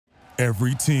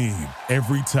Every team,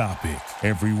 every topic,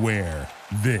 everywhere.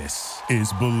 This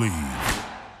is Believe.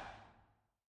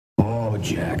 Oh,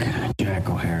 Jack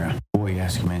O'Hara. Boy, you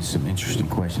asking me some interesting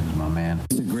questions, my man.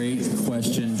 It's a great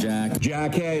question, Jack.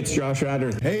 Jack, hey, it's Josh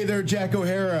Ryder. Hey there, Jack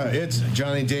O'Hara. It's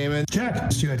Johnny Damon.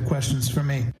 Jack, you had questions for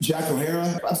me. Jack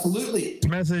O'Hara? Absolutely.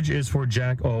 This message is for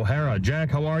Jack O'Hara.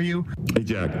 Jack, how are you? Hey,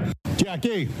 Jack. Jack,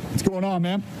 hey, what's going on,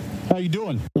 man? How you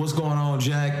doing? What's going on,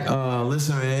 Jack?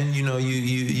 Listen, man,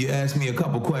 you asked me a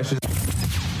couple questions.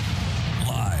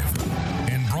 Live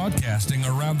and broadcasting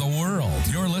around the world.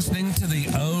 You're listening to The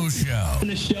O Show. In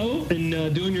the show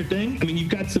and doing your thing. I mean, you've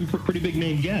got some pretty big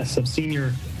name guests. I've seen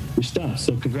your stuff,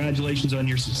 so congratulations on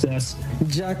your success.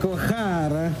 Jack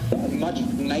O'Hara. Much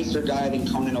nicer guy than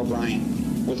Conan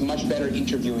O'Brien, with much better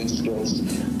interviewing skills.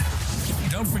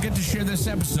 Don't forget to share this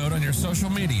episode on your social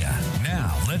media.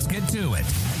 Now, let's get to it.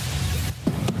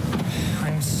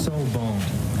 I'm so boned.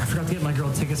 I forgot to get my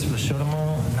girl tickets for the show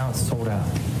tomorrow, and now it's sold out.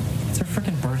 It's her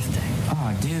freaking birthday.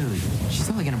 Oh, dude. She's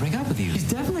totally gonna break up with you. She's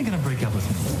definitely gonna break up with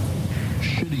me.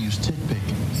 Should've used tick pick.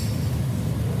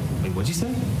 Wait, what'd you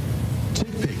say?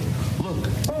 Tick pick. Look.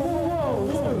 Whoa.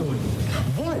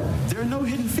 What? There are no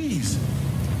hidden fees.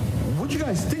 What'd you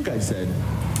guys think I said?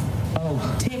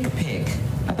 Oh, tick pick.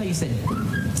 I thought you said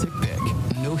tick pick.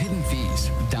 No hidden fees.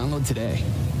 Download today.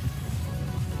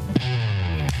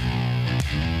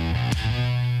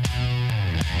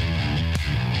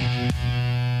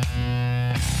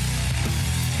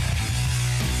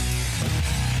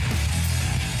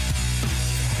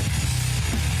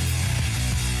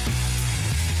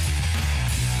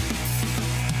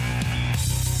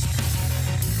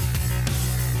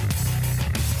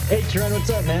 Hey, Trent, what's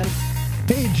up, man?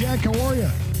 Hey, Jack, how are you?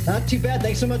 Not too bad.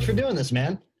 Thanks so much for doing this,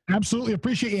 man. Absolutely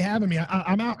appreciate you having me.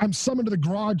 I'm summoned to the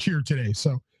garage here today,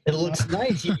 so it looks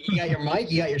nice. You got your mic,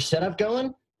 you got your setup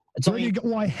going.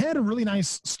 Well, I had a really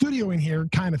nice studio in here,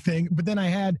 kind of thing, but then I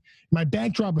had my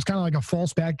backdrop was kind of like a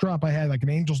false backdrop. I had like an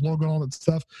Angels logo and all that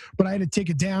stuff, but I had to take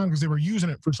it down because they were using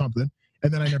it for something,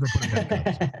 and then I never put it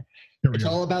back up. It's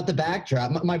all about the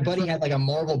backdrop. My buddy had like a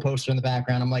Marvel poster in the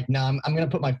background. I'm like, no, I'm going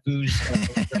to put my foos.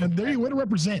 There you way to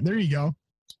represent. There you go.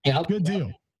 Yeah, good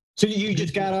deal. So you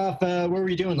just got off, what were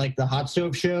you doing, like the Hot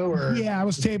Stove Show? Or? Yeah, I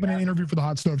was taping an interview for the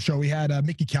Hot Stove Show. We had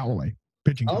Mickey Callaway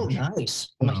pitching coach. Oh, nice.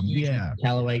 I'm a huge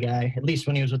Callaway guy, at least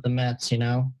when he was with the Mets, you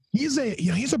know? He's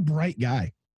a bright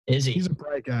guy. Is he? He's a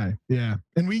bright guy, yeah.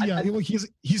 And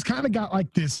he's kind of got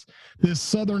like this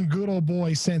Southern good old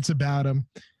boy sense about him,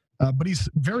 but he's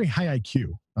very high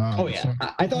IQ. So,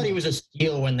 I thought he was a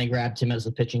steal when they grabbed him as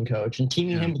the pitching coach, and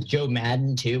teaming him with Joe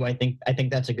Madden too. I think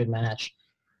that's a good match.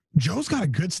 Joe's got a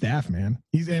good staff, man.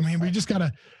 We just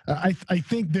gotta. I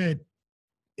think that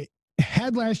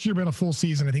had last year been a full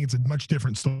season, I think it's a much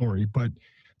different story. But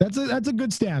that's a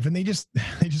good staff, and they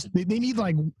need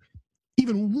like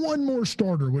even one more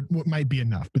starter. What might be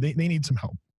enough, but they need some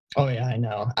help. Oh yeah, I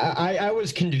know. I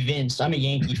was convinced. I'm a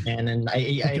Yankee fan, and I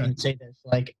even say this.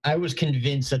 Like, I was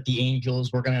convinced that the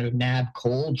Angels were going to nab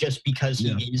Cole just because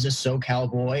he is a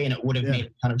SoCal boy, and it would have made a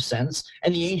ton of sense.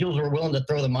 And the Angels were willing to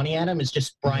throw the money at him. It's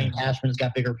just Brian Cashman's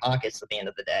got bigger pockets at the end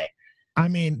of the day. I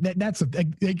mean,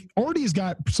 Artie's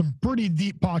got some pretty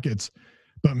deep pockets,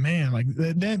 but man, like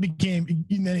that became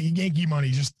Yankee money.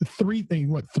 Just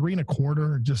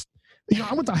 3.25. Just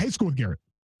I went to high school with Garrett.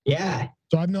 Yeah.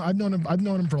 So I've known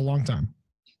him for a long time.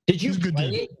 Did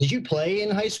you play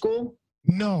in high school?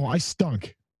 No, I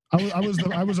stunk. I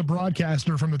was a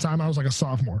broadcaster from the time I was like a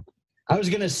sophomore. I was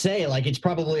gonna say, like, it's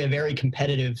probably a very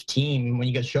competitive team when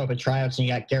you guys show up at tryouts and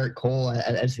you got Garrett Cole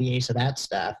as the ace of that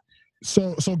staff.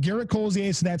 So Garrett Cole's the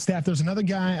ace of that staff. There's another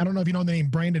guy, I don't know if you know the name,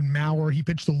 Brandon Maurer. He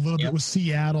pitched a little bit with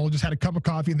Seattle, just had a cup of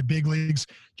coffee in the big leagues.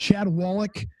 Chad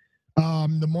Wallach,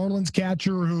 the Marlins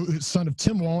catcher, who is son of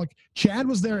Tim Wallach. Chad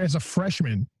was there as a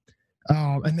freshman,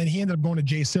 and then he ended up going to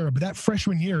Jay Serra. But that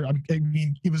freshman year, I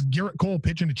mean, it was Garrett Cole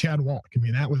pitching to Chad Wallach.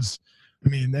 That was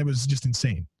just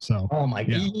insane. So, oh my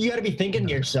God, you got to be thinking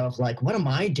to yourself, like, what am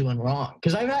I doing wrong?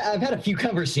 Because I've had a few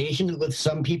conversations with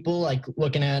some people, like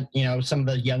looking at some of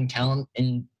the young talent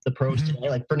in the pros today,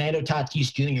 like Fernando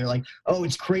Tatis Jr. Like, oh,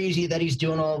 it's crazy that he's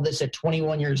doing all of this at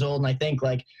 21 years old, and I think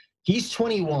like he's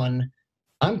 21.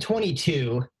 I'm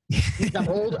 22.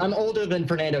 I'm older than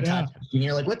Fernando Tatis. And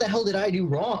you're like, what the hell did I do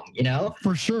wrong?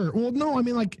 For sure. Well, no, I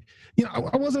mean, like,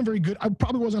 I wasn't very good. I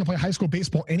probably wasn't going to play high school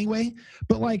baseball anyway.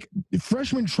 But like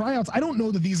freshman tryouts, I don't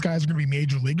know that these guys are going to be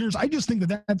major leaguers. I just think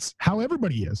that that's how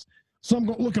everybody is. So I'm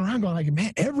looking around going like,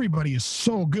 man, everybody is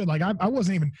so good. Like I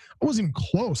wasn't even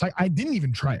close. I didn't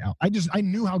even try out. I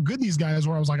knew how good these guys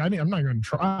were. I was like, I'm not going to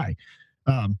try.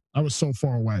 I was so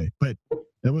far away. But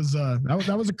That was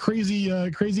a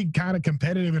crazy kind of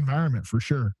competitive environment for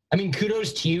sure. I mean,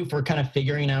 kudos to you for kind of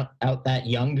figuring out that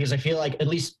young, because I feel like at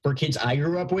least for kids I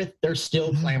grew up with, they're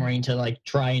still clamoring to like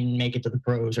try and make it to the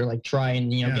pros or like try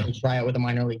and get a tryout with a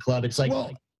minor league club. It's like,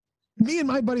 me and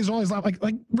my buddies always like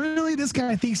really, this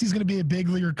guy thinks he's going to be a big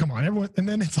leaguer. Come on, everyone. And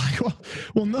then it's like,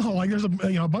 well, no. Like there's a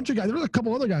bunch of guys. There was a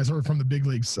couple other guys that were from the big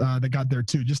leagues that got there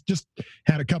too. Just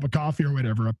had a cup of coffee or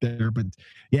whatever up there. But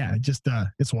yeah,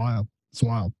 it's wild. It's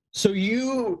wild. So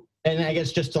you, and I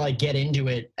guess just to like get into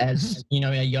it as,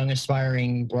 a young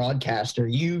aspiring broadcaster,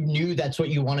 you knew that's what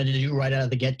you wanted to do right out of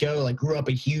the get-go. Like grew up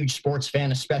a huge sports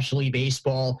fan, especially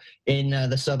baseball in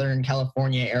the Southern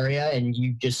California area. And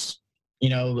you just,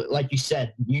 like you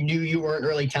said, you knew you weren't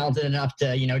really talented enough to,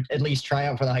 at least try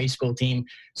out for the high school team.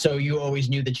 So you always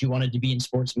knew that you wanted to be in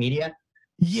sports media.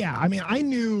 Yeah. I mean, I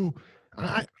knew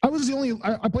I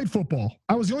played football.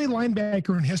 I was the only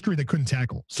linebacker in history that couldn't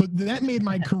tackle. So that made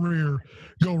my career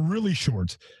go really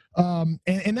short. And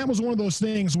that was one of those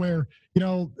things where,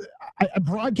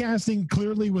 broadcasting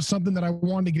clearly was something that I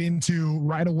wanted to get into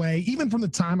right away. Even from the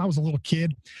time I was a little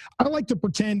kid, I like to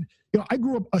pretend, I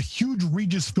grew up a huge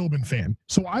Regis Philbin fan.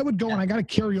 So I would go and I got a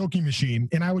karaoke machine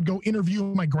and I would go interview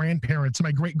my grandparents and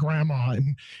my great grandma.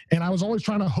 And I was always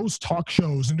trying to host talk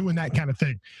shows and doing that kind of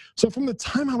thing. So from the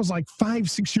time I was like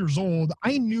 5-6 years old,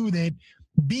 I knew that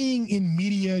being in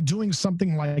media, doing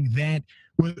something like that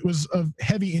was of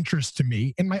heavy interest to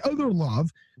me. And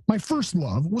my first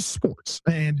love was sports.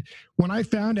 And when I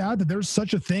found out that there's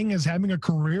such a thing as having a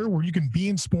career where you can be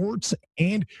in sports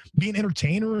and be an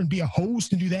entertainer and be a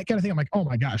host and do that kind of thing, I'm like, oh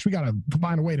my gosh, we got to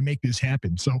find a way to make this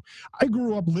happen. So I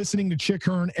grew up listening to Chick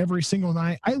Hearn every single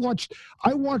night. I watched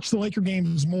the Laker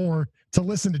games more to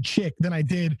listen to Chick than I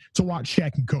did to watch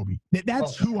Shaq and Kobe.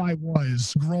 That's who I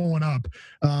was growing up,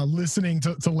 listening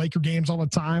to Laker games all the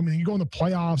time. And you go in the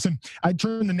playoffs, and I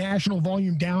turned the national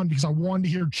volume down because I wanted to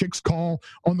hear Chick's call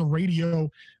on the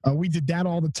radio. We did that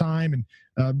all the time. And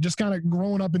just kind of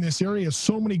growing up in this area,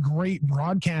 so many great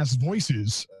broadcast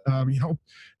voices.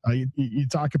 You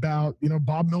talk about,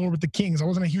 Bob Miller with the Kings. I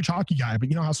wasn't a huge hockey guy, but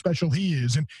you know how special he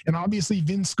is. And obviously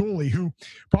Vin Scully, who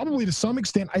probably to some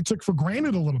extent I took for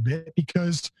granted a little bit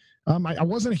because I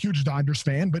wasn't a huge Dodgers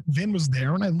fan, but Vin was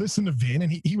there and I listened to Vin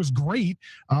and he was great.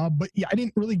 But yeah, I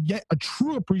didn't really get a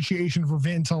true appreciation for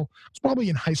Vin until I was probably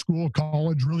in high school,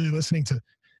 college, really listening to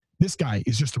this guy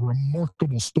is just a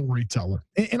remarkable storyteller.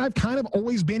 And I've kind of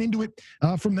always been into it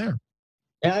from there.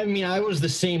 I mean, I was the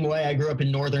same way. I grew up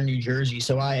in northern New Jersey.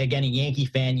 So again, a Yankee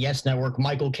fan, Yes Network,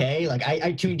 Michael Kay. Like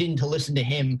I tuned in to listen to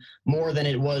him more than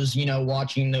it was,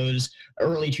 watching those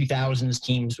early 2000s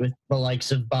teams with the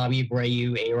likes of Bobby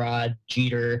Abreu, A-Rod,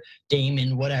 Jeter,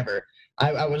 Damon, whatever.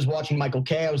 I was watching Michael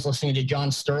Kay. I was listening to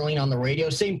John Sterling on the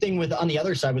radio. Same thing on the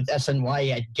other side with SNY.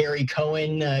 You had Gary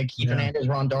Cohen, Keith Hernandez,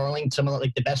 Ron Darling, some of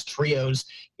the best trios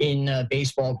in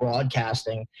baseball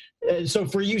broadcasting. So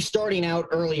for you starting out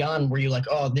early on, were you like,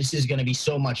 oh, this is going to be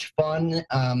so much fun.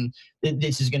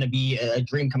 This is going to be a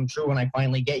dream come true when I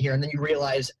finally get here. And then you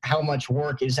realize how much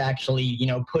work is actually,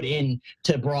 put in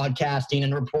to broadcasting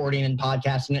and reporting and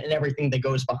podcasting and everything that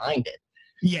goes behind it.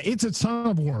 Yeah, it's a ton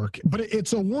of work, but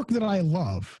it's a work that I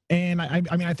love. And I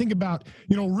mean, I think about,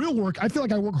 real work. I feel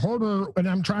like I work harder when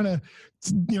I'm trying to,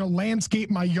 landscape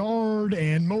my yard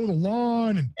and mow the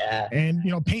lawn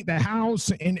and paint the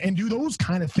house and do those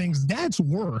kind of things. That's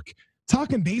work.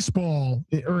 Talking baseball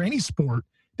or any sport,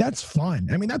 that's fun.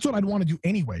 I mean, that's what I'd want to do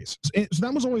anyways. So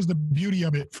that was always the beauty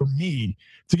of it for me,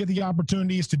 to get the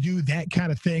opportunities to do that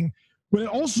kind of thing. But it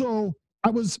also,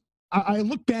 I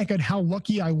look back at how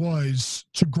lucky I was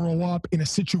to grow up in a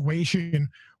situation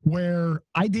where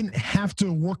I didn't have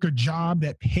to work a job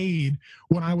that paid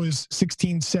when I was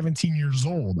 16, 17 years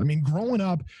old. I mean, growing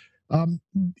up,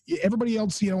 everybody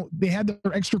else, they had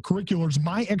their extracurriculars.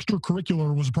 My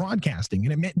extracurricular was broadcasting,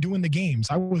 and it meant doing the games.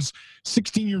 I was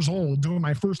 16 years old doing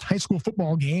my first high school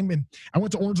football game, and I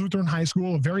went to Orange Lutheran High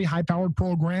School, a very high-powered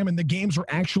program, and the games were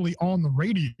actually on the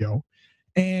radio.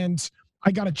 And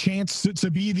I got a chance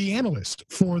to be the analyst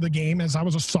for the game as I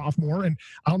was a sophomore. And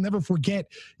I'll never forget,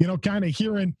 kind of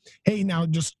hearing, hey, now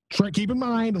just keep in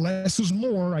mind, less is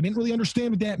more. I didn't really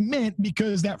understand what that meant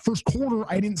because that first quarter,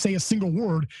 I didn't say a single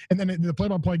word. And then the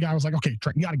play-by-play guy was like, okay,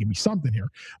 Trent, you got to give me something here.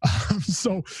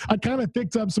 So I kind of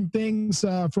picked up some things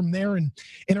from there. And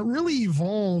it really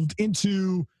evolved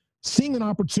into seeing an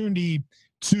opportunity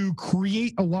to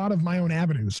create a lot of my own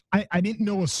avenues. I didn't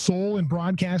know a soul in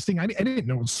broadcasting. I didn't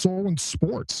know a soul in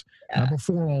sports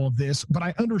before all of this, but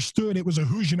I understood it was a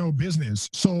who's you know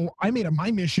business. So I made it my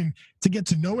mission to get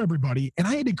to know everybody, and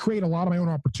I had to create a lot of my own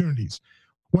opportunities.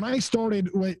 when I started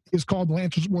what is called the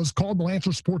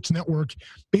Lancer Sports Network,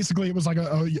 basically it was like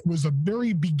it was a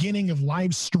very beginning of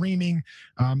live streaming,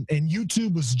 and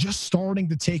YouTube was just starting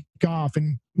to take off.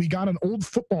 And we got an old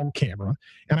football camera,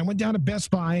 and I went down to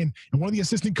Best Buy, and one of the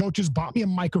assistant coaches bought me a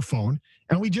microphone,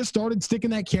 and we just started sticking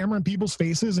that camera in people's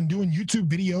faces and doing YouTube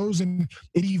videos, and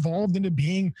it evolved into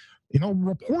being,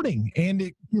 reporting, and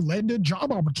it led to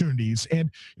job opportunities. And,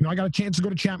 I got a chance to go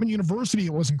to Chapman University.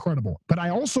 It was incredible. But I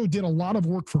also did a lot of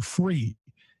work for free.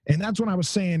 And that's when I was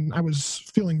saying I was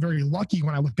feeling very lucky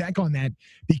when I look back on that,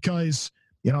 because,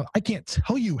 I can't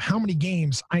tell you how many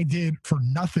games I did for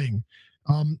nothing.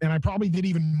 And I probably did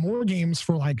even more games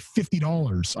for like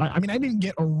 $50. I mean, I didn't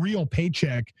get a real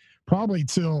paycheck probably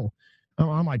till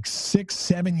I'm like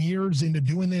 6-7 years into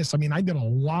doing this. I mean, I did a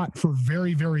lot for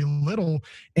very, very little.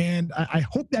 And I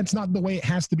hope that's not the way it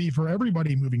has to be for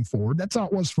everybody moving forward. That's how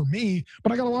it was for me,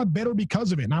 but I got a lot better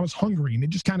because of it. And I was hungry, and it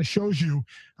just kind of shows you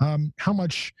how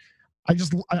much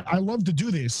I love to do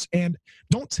this. And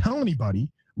don't tell anybody,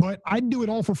 but I'd do it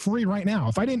all for free right now.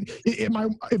 If I didn't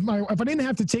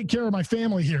have to take care of my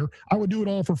family here, I would do it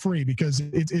all for free, because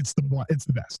it's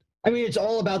the best. I mean, it's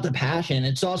all about the passion.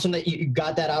 It's awesome that you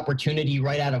got that opportunity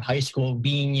right out of high school,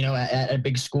 being, at a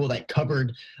big school that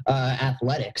covered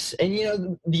athletics.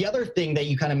 And, the other thing that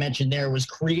you kind of mentioned there was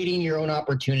creating your own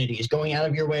opportunities, going out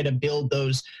of your way to build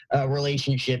those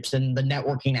relationships and the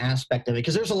networking aspect of it.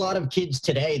 Because there's a lot of kids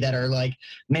today that are like,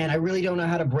 man, I really don't know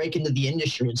how to break into the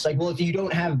industry. It's like, well, if you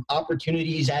don't have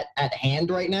opportunities at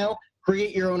hand right now,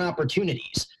 create your own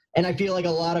opportunities. And I feel like a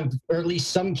lot of, or at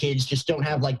least some kids, just don't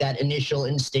have like that initial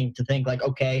instinct to think like,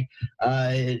 okay,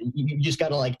 you just got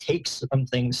to like take some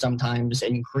things sometimes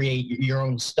and create your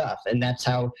own stuff. And that's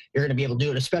how you're going to be able to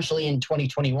do it, especially in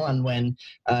 2021 when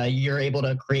you're able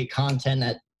to create content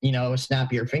at, snap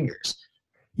of your fingers.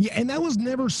 Yeah. And that was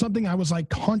never something I was like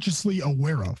consciously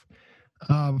aware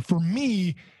of. For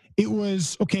me, it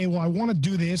was, okay, well, I want to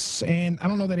do this, and I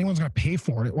don't know that anyone's going to pay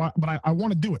for it, but I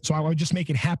want to do it. So I would just make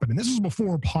it happen. And this is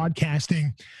before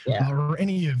podcasting or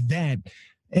any of that.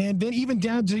 And then even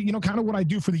down to, kind of what I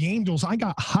do for the Angels, I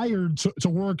got hired to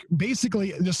work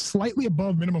basically just slightly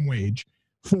above minimum wage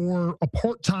for a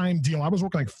part-time deal. I was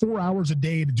working like 4 hours a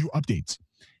day to do updates.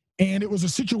 And it was a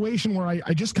situation where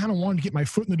I just kind of wanted to get my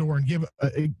foot in the door and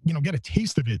get a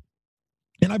taste of it.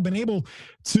 And I've been able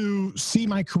to see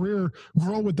my career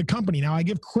grow with the company. Now, I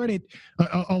give credit,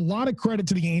 a lot of credit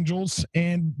to the Angels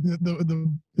and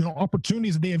the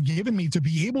opportunities that they have given me to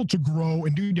be able to grow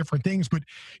and do different things. But,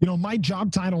 my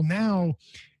job title now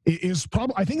is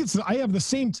probably, I have the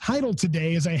same title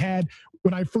today as I had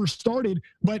when I first started,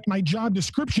 but my job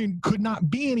description could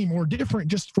not be any more different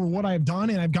just for what I've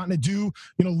done. And I've gotten to do,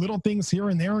 little things here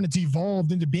and there, and it's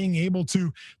evolved into being able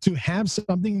to have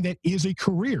something that is a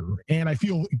career. And I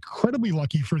feel incredibly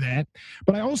lucky for that.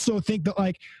 But I also think that,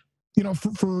 like,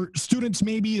 for students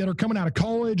maybe that are coming out of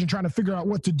college and trying to figure out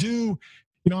what to do,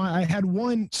 I had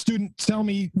one student tell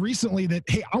me recently that,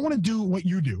 hey, I want to do what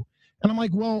you do. And I'm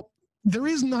like, well,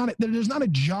 there's not a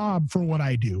job for what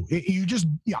I do.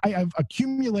 I have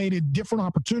accumulated different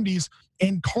opportunities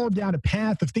and carved out a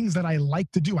path of things that I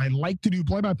like to do. I like to do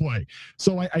play-by-play.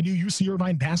 So I do UC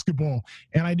Irvine basketball,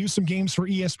 and I do some games for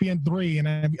ESPN3, and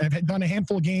I've done a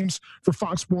handful of games for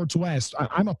Fox Sports West.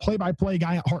 I'm a play-by-play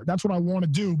guy at heart. That's what I want to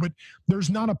do, but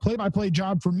there's not a play-by-play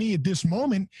job for me at this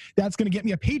moment that's going to get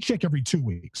me a paycheck every 2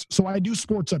 weeks. So I do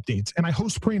sports updates, and I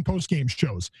host pre- and post-game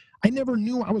shows. I never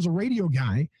knew I was a radio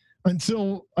guy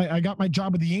until I got my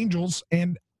job at the Angels.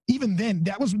 And even then,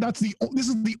 this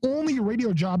is the only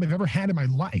radio job I've ever had in my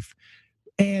life.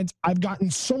 And I've gotten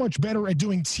so much better at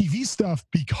doing TV stuff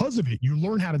because of it. You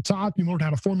learn how to talk, you learn how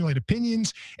to formulate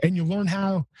opinions, and you learn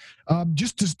how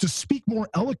just to speak more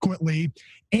eloquently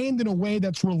and in a way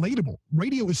that's relatable.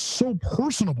 Radio is so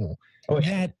personable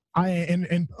that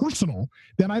personal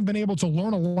that I've been able to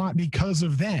learn a lot because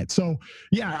of that. So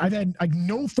yeah, I've had like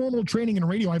no formal training in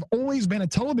radio. I've always been a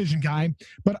television guy,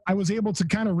 but I was able to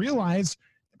kind of realize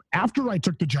after I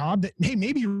took the job that, hey,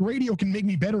 maybe radio can make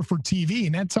me better for TV.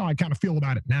 And that's how I kind of feel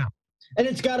about it now. And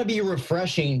it's got to be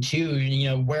refreshing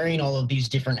too, wearing all of these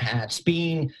different hats,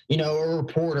 being, a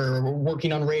reporter,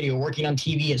 working on radio, working on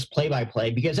TV as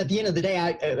play-by-play, because at the end of the day,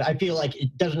 I feel like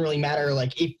it doesn't really matter.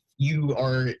 Like if you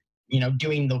are,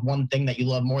 doing the one thing that you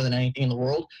love more than anything in the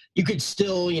world, you could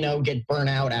still, get burnt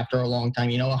out after a long time.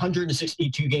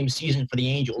 162 game season for the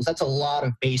Angels. That's a lot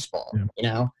of baseball,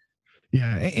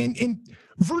 Yeah, and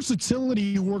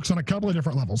versatility works on a couple of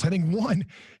different levels. I think one,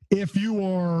 if you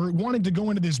are wanting to go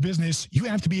into this business, you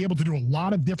have to be able to do a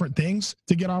lot of different things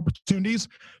to get opportunities.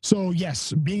 So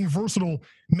yes, being versatile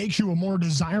makes you a more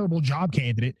desirable job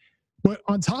candidate. But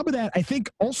on top of that, I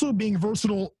think also being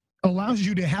versatile allows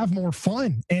you to have more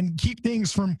fun and keep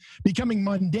things from becoming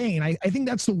mundane. I think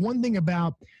that's the one thing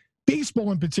about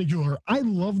baseball in particular. I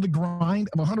love the grind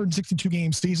of a 162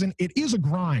 game season. It is a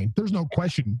grind. There's no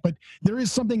question, but there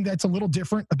is something that's a little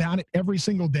different about it every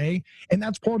single day. And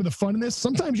that's part of the fun in this.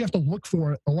 Sometimes you have to look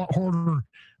for it a lot harder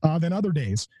than other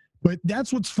days, but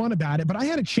that's what's fun about it. But I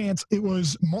had a chance. It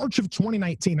was March of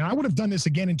 2019, and I would have done this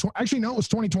again it was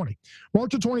 2020,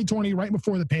 March of 2020, right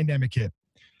before the pandemic hit.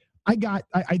 I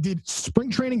did spring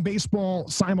training baseball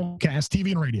simulcast,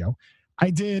 TV and radio. I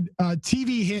did a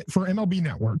TV hit for MLB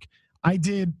Network. I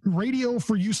did radio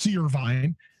for UC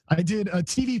Irvine. I did a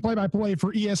TV play-by-play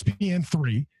for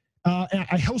ESPN3. And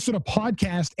I hosted a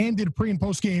podcast and did pre- and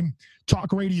post-game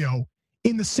talk radio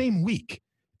in the same week.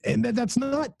 And that's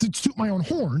not to toot my own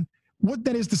horn. What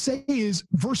that is to say is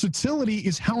versatility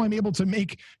is how I'm able to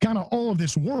make kind of all of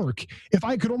this work. If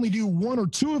I could only do one or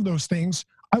two of those things,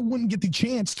 I wouldn't get the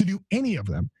chance to do any of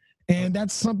them. And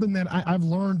that's something that I've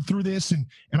learned through this. And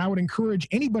I would encourage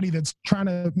anybody that's trying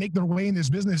to make their way in this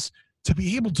business to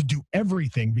be able to do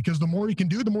everything, because the more you can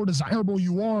do, the more desirable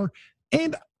you are.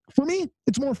 And for me,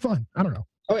 it's more fun. I don't know.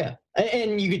 Oh, yeah.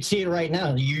 And you could see it right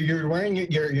now. You're wearing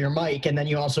your mic, and then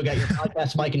you also got your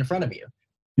podcast mic in front of you.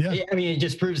 Yeah. I mean, it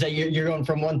just proves that you're going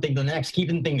from one thing to the next,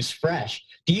 keeping things fresh.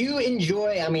 Do you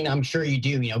enjoy, I mean, I'm sure you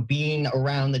do, being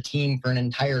around the team for an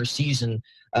entire season,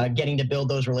 getting to build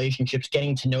those relationships,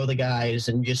 getting to know the guys,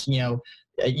 and just,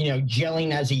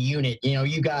 gelling as a unit,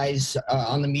 you guys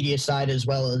on the media side as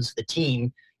well as the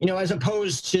team, as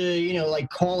opposed to, like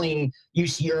calling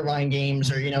UC Irvine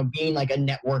games or, being like a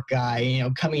network guy,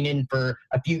 coming in for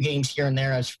a few games here and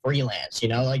there as freelance,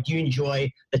 like, do you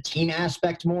enjoy the team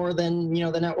aspect more than,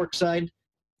 the network side?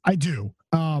 I do.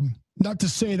 Not to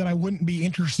say that I wouldn't be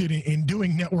interested in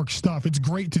doing network stuff. It's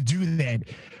great to do that.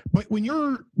 But when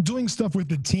you're doing stuff with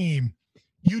the team,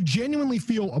 you genuinely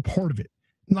feel a part of it.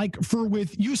 Like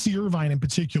with UC Irvine in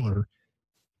particular,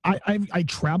 I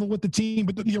travel with the team,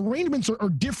 but the arrangements are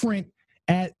different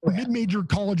at mid-major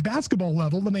college basketball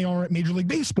level than they are at Major League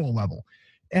Baseball level.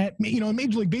 In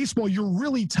Major League Baseball, you're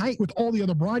really tight with all the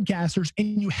other broadcasters,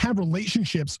 and you have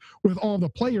relationships with all the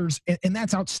players, and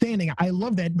that's outstanding. I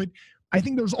love that, but I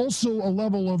think there's also a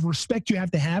level of respect you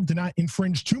have to not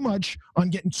infringe too much on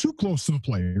getting too close to the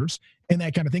players and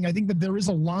that kind of thing. I think that there is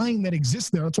a line that exists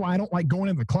there. That's why I don't like going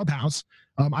into the clubhouse.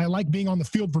 I like being on the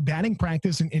field for batting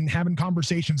practice and having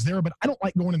conversations there, but I don't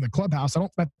like going in the clubhouse.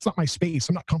 That's not my space.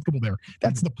 I'm not comfortable there.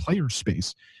 That's the player's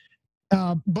space.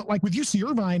 But like with UC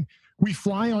Irvine, we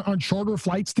fly on charter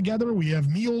flights together. We have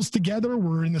meals together.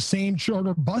 We're in the same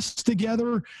charter bus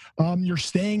together. You're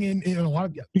staying in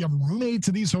you have roommates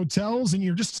at these hotels, and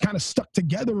you're just kind of stuck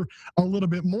together a little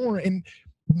bit more. And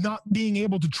not being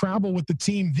able to travel with the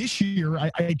team this year,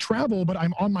 I travel, but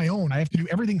I'm on my own. I have to do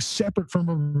everything separate from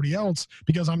everybody else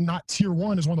because I'm not tier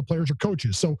one as one of the players or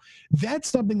coaches. So that's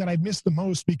something that I've missed the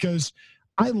most, because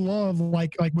I love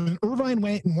like when Irvine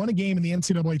went and won a game in the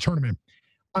NCAA tournament,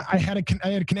 I had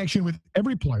a connection with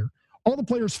every player, all the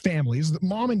players' families,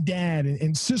 mom and dad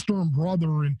and sister and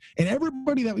brother and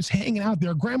everybody that was hanging out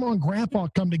there. Grandma and grandpa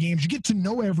come to games. You get to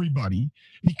know everybody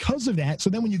because of that. So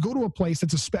then when you go to a place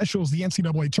that's as special as the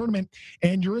NCAA tournament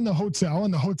and you're in the hotel,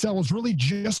 and the hotel is really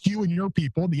just you and your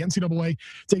people, the NCAA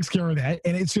takes care of that.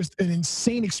 And it's just an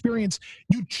insane experience.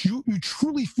 You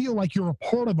truly feel like you're a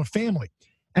part of a family.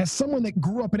 As someone that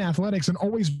grew up in athletics and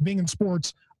always being in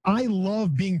sports, I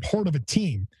love being part of a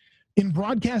team. In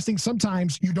broadcasting,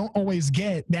 sometimes you don't always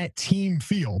get that team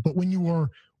feel, but when you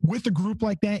are with a group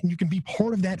like that and you can be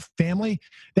part of that family,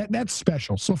 that's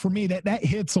special. So for me, that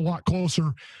hits a lot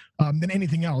closer than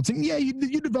anything else. And yeah,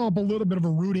 you develop a little bit of a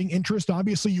rooting interest.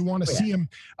 Obviously, you want to see him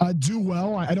do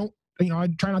well. I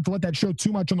try not to let that show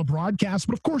too much on the broadcast,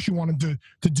 but of course you want him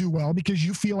to do well because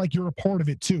you feel like you're a part of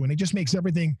it too. And it just makes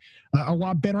everything a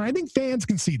lot better. I think fans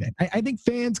can see that. I think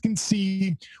fans can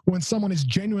see when someone is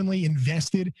genuinely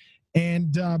invested,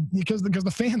 and because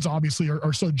the fans obviously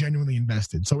are so genuinely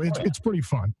invested. So it's pretty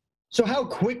fun. So how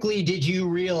quickly did you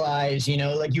realize,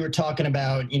 like you were talking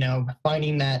about,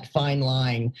 finding that fine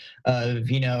line of,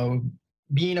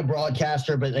 being a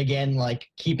broadcaster, but again, like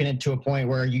keeping it to a point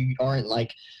where you aren't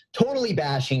like totally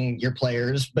bashing your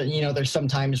players, but there's some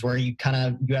times where you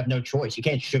have no choice. You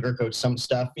can't sugarcoat some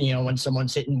stuff, when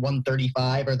someone's hitting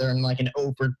 135 or they're in like an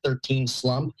 0 for 13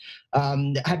 slump.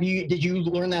 Did you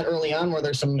learn that early on? Were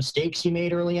there some mistakes you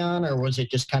made early on, or was it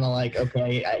just kind of like,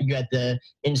 okay, you had the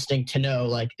instinct to know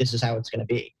like this is how it's going to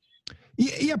be?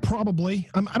 Yeah, probably.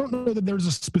 I don't know that there's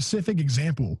a specific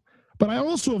example. But I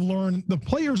also have learned the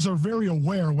players are very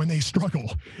aware when they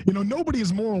struggle. Nobody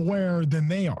is more aware than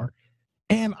they are.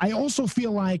 And I also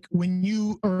feel like when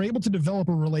you are able to develop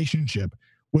a relationship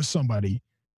with somebody,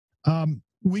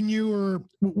 when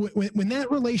that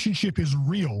relationship is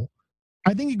real,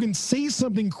 I think you can say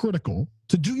something critical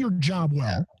to do your job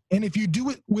well. And if you do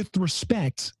it with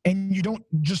respect and you don't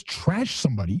just trash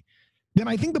somebody, then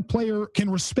I think the player can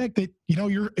respect that,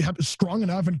 you're strong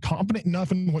enough and confident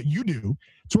enough in what you do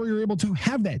to where you're able to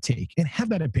have that take and have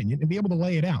that opinion and be able to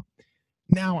lay it out.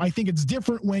 Now, I think it's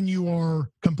different when you are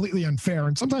completely unfair.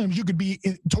 And sometimes you could be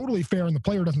totally fair and the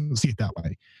player doesn't see it that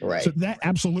way. Right. So that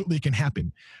absolutely can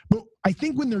happen. But I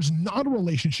think when there's not a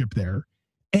relationship there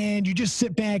and you just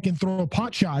sit back and throw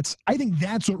pot shots, I think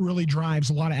that's what really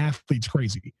drives a lot of athletes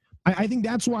crazy. I think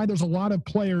that's why there's a lot of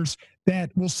players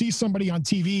that will see somebody on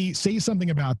TV say something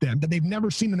about them that they've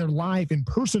never seen in their life in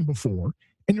person before.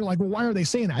 And you're like, well, why are they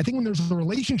saying that? I think when there's a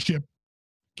relationship,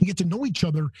 you get to know each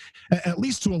other at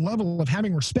least to a level of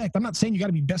having respect. I'm not saying you got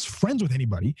to be best friends with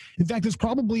anybody. In fact, it's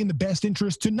probably in the best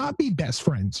interest to not be best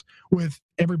friends with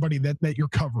everybody that you're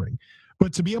covering,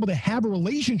 but to be able to have a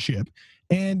relationship.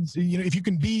 And, if you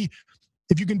can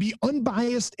be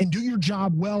unbiased and do your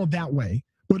job well that way,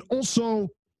 but also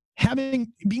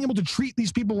being able to treat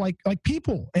these people like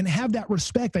people and have that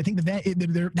respect. I think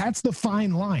that's the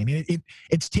fine line.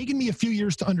 It's taken me a few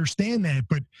years to understand that,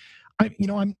 but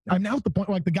I'm now at the point,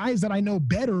 like the guys that I know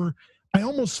better, I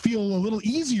almost feel a little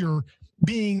easier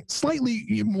being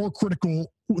slightly more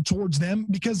critical towards them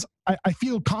because I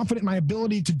feel confident in my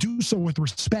ability to do so with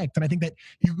respect. And I think that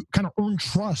you kind of earn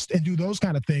trust and do those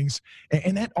kind of things.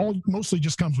 And that all mostly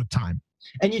just comes with time.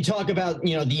 And you talk about,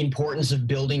 the importance of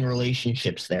building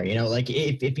relationships there, like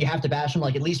if you have to bash them,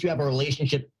 like at least you have a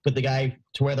relationship with the guy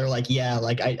to where they're like, yeah,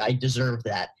 like I deserve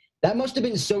that. That must have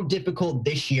been so difficult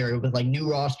this year with like new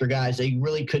roster guys that you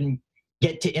really couldn't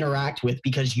get to interact with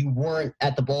because you weren't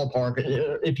at the ballpark.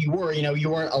 If you were, you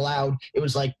weren't allowed. It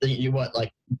was like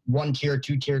like 1 tier,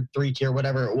 2 tier, 3 tier,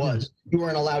 whatever it was. You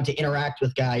weren't allowed to interact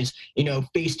with guys,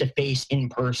 face to face in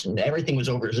person. Everything was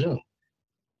over Zoom.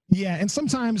 Yeah, and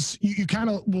sometimes you kind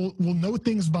of will know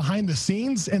things behind the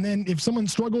scenes, and then if someone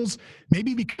struggles,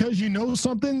 maybe because you know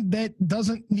something that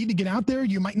doesn't need to get out there,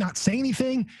 you might not say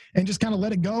anything and just kind of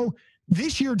let it go.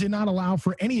 This year did not allow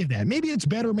for any of that. Maybe it's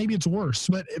better, maybe it's worse,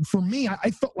 but for me,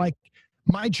 I felt like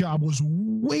my job was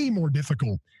way more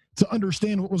difficult to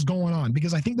understand what was going on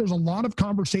because I think there's a lot of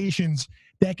conversations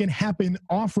that can happen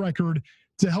off record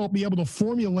to help be able to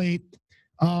formulate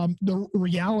the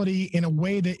reality in a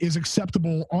way that is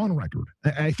acceptable on record.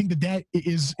 I think that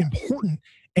is important,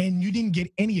 and you didn't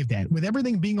get any of that. With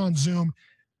everything being on Zoom,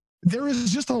 there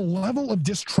is just a level of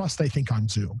distrust, I think, on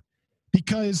Zoom.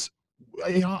 Because,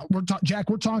 Jack,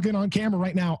 we're talking on camera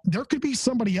right now. There could be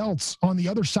somebody else on the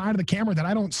other side of the camera that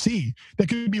I don't see that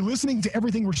could be listening to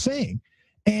everything we're saying.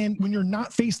 And when you're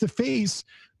not face-to-face,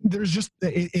 there's just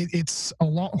it's a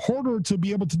lot harder to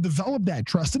be able to develop that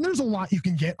trust. And there's a lot you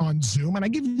can get on Zoom. And I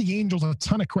give the Angels a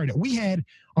ton of credit. We had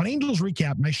on Angels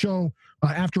Recap, my show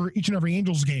after each and every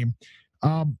Angels game,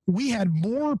 we had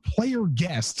more player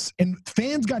guests and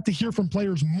fans got to hear from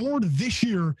players more this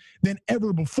year than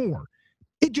ever before.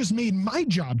 It just made my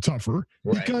job tougher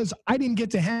because I didn't get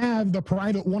to have the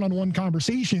private one-on-one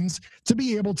conversations to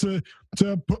be able to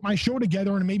put my show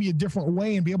together in maybe a different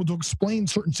way and be able to explain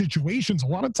certain situations. A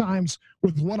lot of times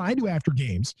with what I do after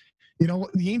games, the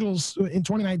Angels in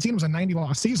 2019 was a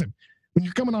 90-loss season. When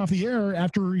you're coming off the air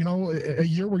after, a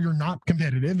year where you're not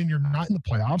competitive and you're not in the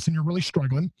playoffs and you're really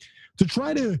struggling, to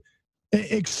try to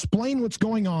explain what's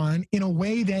going on in a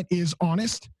way that is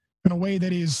honest, in a way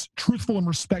that is truthful and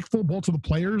respectful, both to the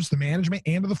players, the management,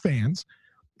 and to the fans.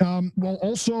 While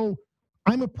also,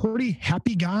 I'm a pretty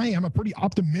happy guy. I'm a pretty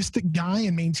optimistic guy,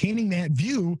 and maintaining that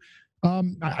view,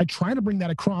 I try to bring that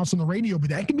across on the radio,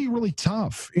 but that can be really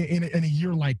tough in a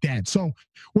year like that. So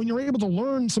when you're able to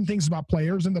learn some things about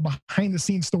players and the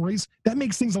behind-the-scenes stories, that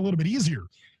makes things a little bit easier.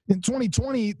 In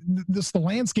 2020, the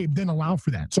landscape didn't allow for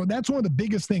that. So that's one of the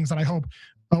biggest things that I hope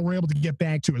we're able to get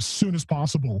back to as soon as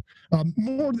possible.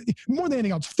 More than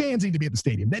anything else, fans need to be at the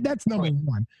stadium. That's number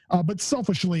one. But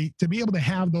selfishly, to be able to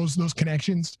have those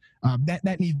connections,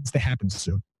 that needs to happen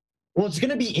soon. Well, it's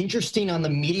going to be interesting on the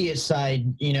media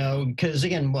side, because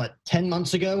again, 10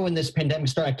 months ago when this pandemic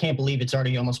started, I can't believe it's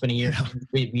already almost been a year since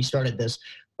we started this.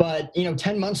 But,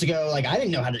 10 months ago, I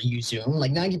didn't know how to use Zoom.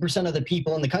 90% of the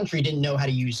people in the country didn't know how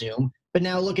to use Zoom. But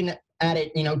now looking at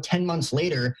it, 10 months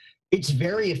later, it's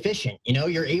very efficient. You know,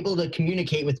 you're able to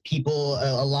communicate with people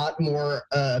a lot more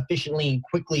efficiently and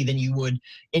quickly than you would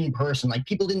in person. Like,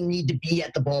 people didn't need to be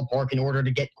at the ballpark in order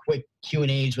to get quick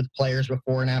Q&As with players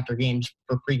before and after games,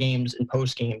 for pre-games and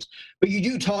post-games. But you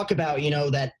do talk about, you know,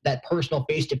 that personal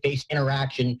face-to-face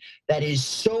interaction that is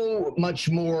so much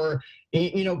more,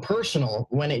 you know, personal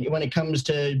when it comes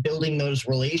to building those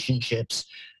relationships.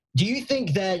 Do you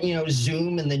think that, you know,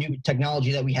 Zoom and the new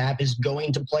technology that we have is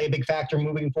going to play a big factor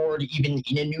moving forward, even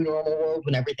in a new normal world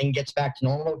when everything gets back to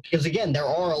normal? Because, again, there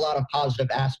are a lot of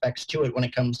positive aspects to it when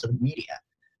it comes to the media.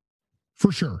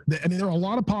 For sure. I mean, there are a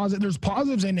lot of there's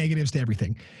positives and negatives to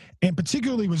everything. And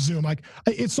particularly with Zoom, like,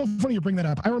 it's so funny you bring that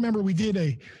up. I remember we did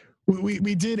a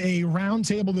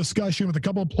roundtable discussion with a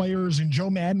couple of players, and Joe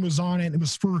Madden was on it. It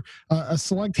was for a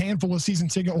select handful of season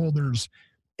ticket holders.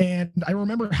 And I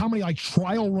remember how many like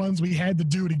trial runs we had to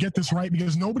do to get this right,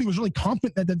 because nobody was really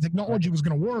confident that the technology was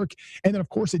going to work. And then, of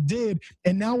course, it did.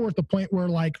 And now we're at the point where,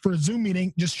 like, for a Zoom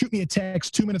meeting, just shoot me a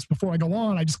text 2 minutes before I go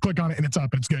on. I just click on it and it's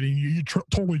up and it's good. And you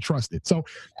totally trust it. So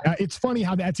it's funny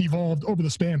how that's evolved over the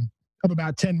span of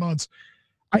about 10 months.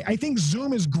 I think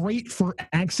Zoom is great for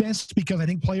access because I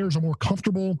think players are more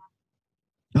comfortable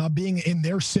being in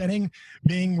their setting,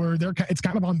 being where it's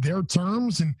kind of on their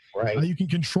terms, and you can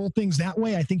control things that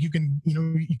way. I think you can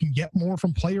get more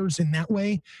from players in that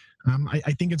way.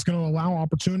 I think it's going to allow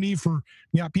opportunity for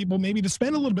people maybe to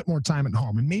spend a little bit more time at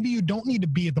home, and maybe you don't need to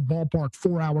be at the ballpark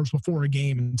 4 hours before a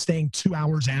game and staying 2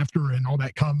 hours after, and all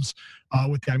that comes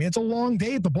with that. I mean, it's a long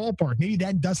day at the ballpark. Maybe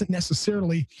that doesn't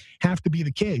necessarily have to be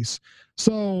the case.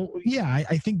 So, yeah,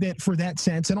 I think that for that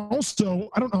sense. And also,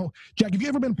 I don't know, Jack, have you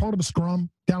ever been part of a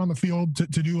scrum down on the field to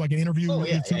do like an interview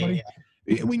with somebody?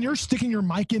 Yeah. When you're sticking your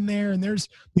mic in there and there's,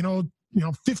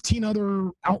 15 other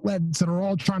outlets that are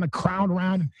all trying to crowd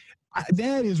around,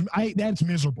 that's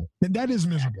miserable. That is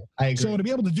miserable. I agree. So to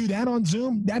be able to do that on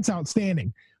Zoom, that's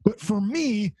outstanding. But for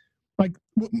me, like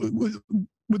with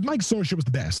Mike Scioscia, was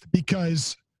the best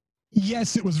because,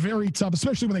 yes, it was very tough,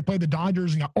 especially when they played the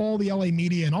Dodgers and got all the LA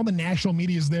media and all the national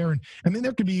media is there. And then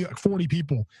there could be 40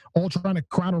 people all trying to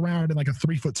crowd around in like a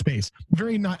 3-foot space.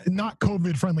 Very not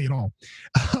COVID friendly at all.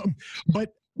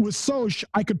 But with Scioscia,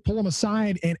 I could pull him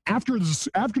aside, and after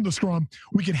the scrum,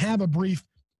 we could have a brief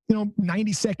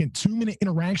 90-second, 2-minute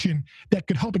interaction that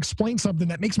could help explain something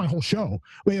that makes my whole show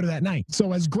later that night.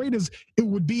 So as great as it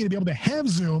would be to be able to have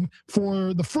Zoom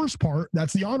for the first part,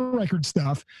 that's the on-record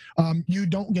stuff, you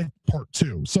don't get part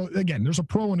 2. So again, there's a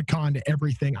pro and a con to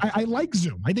everything. I like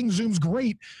Zoom. I think Zoom's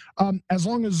great as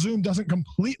long as Zoom doesn't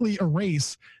completely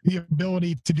erase the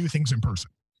ability to do things in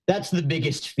person. That's the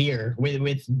biggest fear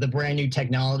with the brand new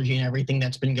technology and everything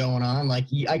that's been going on. Like,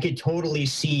 I could totally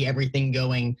see everything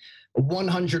going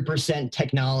 100%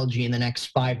 technology in the next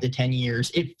 5 to 10 years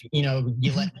if,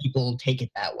 you let people take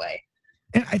it that way.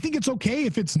 And I think it's okay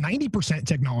if it's 90%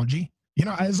 technology,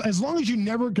 as long as you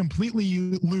never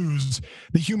completely lose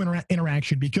the human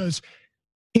interaction, because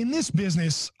in this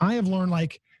business, I have learned,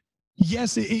 like,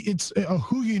 yes, it's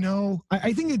who you know.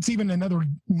 I think it's even another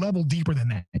level deeper than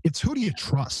that. It's who do you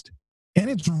trust? And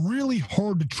it's really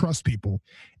hard to trust people,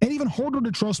 and even harder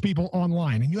to trust people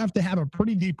online. And you have to have a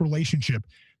pretty deep relationship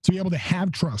to be able to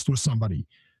have trust with somebody.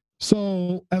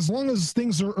 So as long as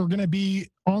things are going to be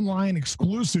online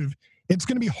exclusive, it's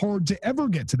going to be hard to ever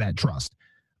get to that trust.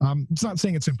 It's not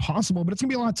saying it's impossible, but it's going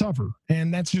to be a lot tougher.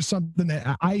 And that's just something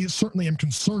that I certainly am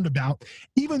concerned about,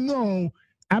 even though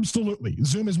absolutely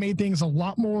Zoom has made things a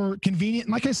lot more convenient.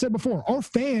 And like I said before, our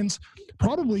fans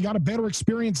probably got a better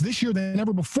experience this year than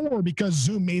ever before because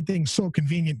Zoom made things so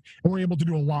convenient and we're able to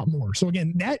do a lot more. So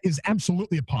again, that is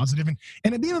absolutely a positive.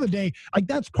 And at the end of the day, like,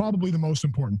 that's probably the most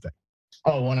important thing.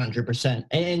 Oh, 100%.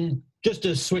 And just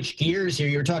to switch gears here,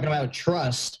 you're talking about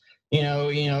trust.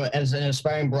 As an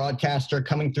aspiring broadcaster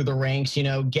coming through the ranks,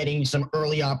 getting some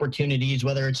early opportunities,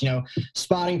 whether it's,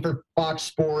 spotting for Fox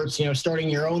Sports, starting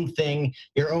your own thing,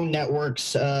 your own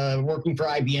networks, working for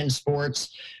IBN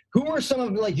Sports. Who are some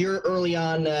of like your early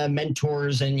on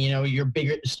mentors and, your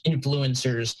biggest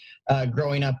influencers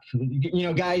growing up,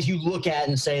 guys you look at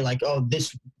and say like, oh,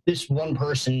 this one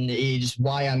person is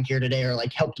why I'm here today, or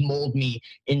like helped mold me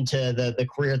into the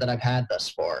career that I've had thus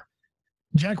far?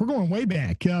 Jack, we're going way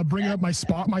back. Bringing up my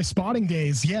spotting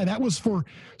days. Yeah, that was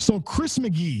so Chris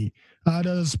McGee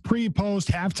does pre-post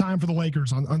halftime for the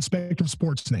Lakers on Spectrum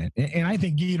Sportsnet, and I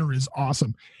think Gator is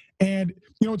awesome. And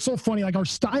it's so funny. Like, our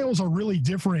styles are really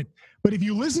different, but if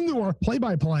you listen to our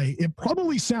play-by-play, it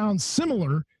probably sounds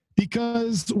similar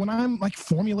because when I'm like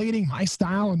formulating my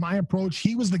style and my approach,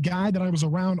 he was the guy that I was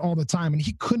around all the time, and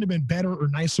he couldn't have been better or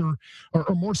nicer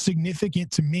or more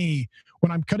significant to me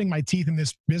when I'm cutting my teeth in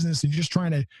this business and just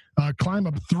trying to climb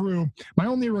up through. My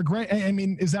only regret,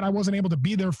 is that I wasn't able to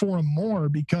be there for him more,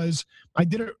 because I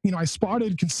did it, I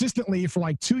spotted consistently for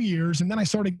like 2 years, and then I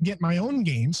started getting my own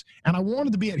games, and I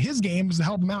wanted to be at his games to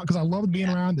help him out because I loved being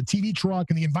around the TV truck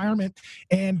and the environment.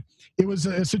 And it was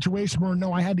a situation where,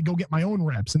 no, I had to go get my own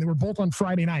reps, and they were both on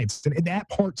Friday nights, and that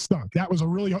part stunk.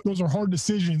 Those are hard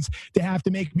decisions to have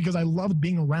to make because I loved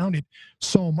being around it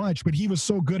so much. But he was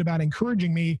so good about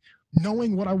encouraging me,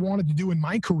 knowing what I wanted to do in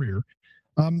my career.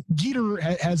 Geeter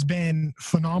has been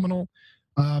phenomenal.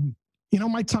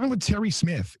 My time with Terry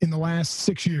Smith in the last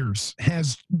 6 years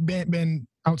has been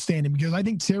outstanding, because I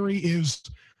think Terry is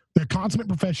the consummate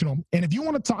professional. And if you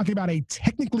want to talk about a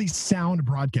technically sound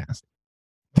broadcast,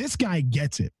 this guy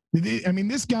gets it.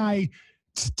 This guy,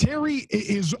 Terry,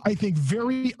 is, I think,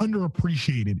 very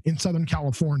underappreciated in Southern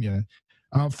California.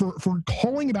 For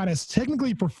calling about as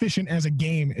technically proficient as a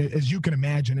game as you can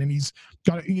imagine. And he's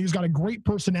got a great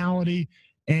personality.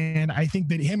 And I think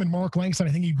that him and Mark Langston,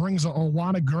 I think he brings a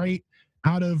lot of great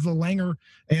out of Langer.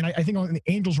 And I think on the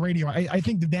Angels radio, I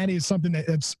think that is something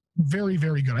that's very,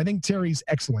 very good. I think Terry's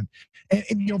excellent.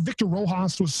 And Victor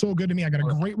Rojas was so good to me. I got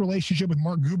a great relationship with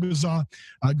Mark Gubiza.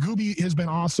 Gooby has been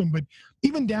awesome. But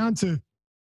even down to,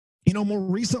 more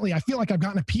recently, I feel like I've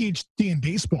gotten a PhD in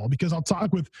baseball, because I'll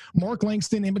talk with Mark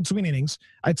Langston in between innings.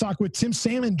 I talk with Tim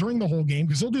Salmon during the whole game,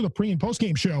 because he'll do the pre and post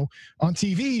game show on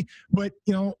TV. But,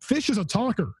 Fish is a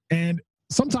talker, and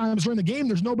sometimes during the game,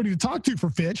 there's nobody to talk to for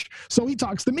Fish, so he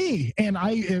talks to me, and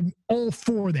I am all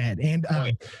for that. And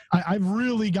I've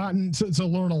really gotten to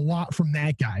learn a lot from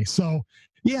that guy. So,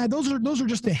 yeah, those are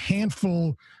just a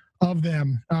handful of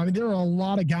them. There are a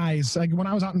lot of guys. Like when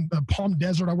I was out in Palm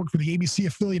Desert, I worked for the ABC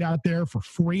affiliate out there for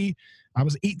free. I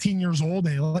was 18 years old,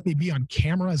 and they let me be on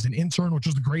camera as an intern, which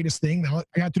was the greatest thing. I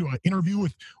got to do an interview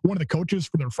with one of the coaches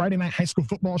for their Friday night high school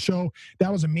football show.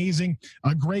 That was amazing.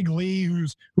 Greg Lee, who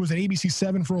was at ABC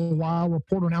 7 for a while,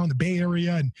 reporter now in the Bay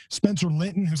Area, and Spencer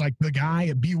Linton, who's like the guy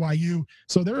at BYU.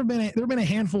 So there have been a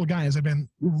handful of guys that have been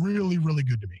really, really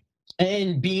good to me.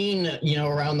 And being,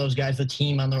 around those guys, the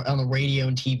team on the radio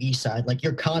and TV side, like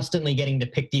you're constantly getting to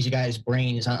pick these guys'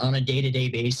 brains on a day-to-day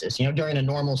basis, during a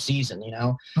normal season,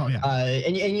 Oh, yeah.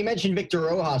 And you mentioned Victor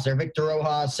Rojas there. Victor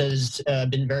Rojas has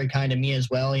been very kind to me as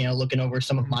well, looking over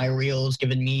some of my reels,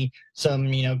 giving me some,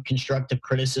 constructive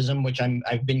criticism, which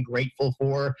I've been grateful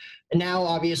for. And now,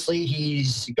 obviously,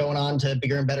 he's going on to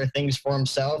bigger and better things for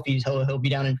himself. He'll be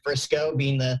down in Frisco,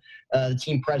 being the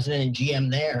team president and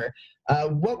GM there.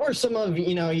 What were some of,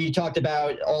 you talked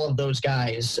about all of those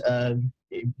guys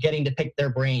getting to pick their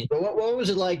brains, but what was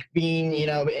it like being,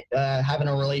 having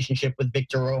a relationship with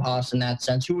Victor Rojas in that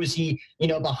sense? Who was he,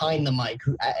 behind the mic,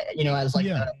 as like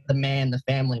the man, the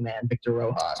family man, Victor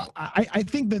Rojas? I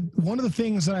think that one of the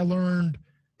things that I learned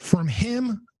from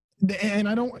him, and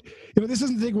I don't, this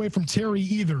doesn't take away from Terry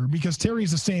either, because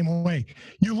Terry's the same way.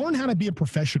 You learn how to be a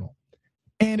professional.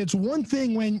 And it's one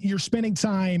thing when you're spending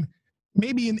time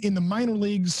maybe in the minor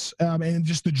leagues, and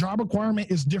just the job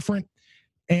requirement is different.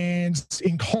 And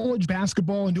in college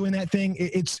basketball and doing that thing,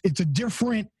 it's a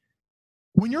different.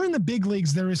 When you're in the big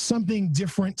leagues, there is something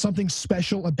different, something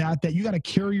special about that. You got to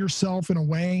carry yourself in a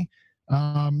way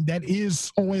that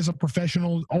is always a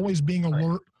professional, always being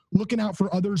alert, looking out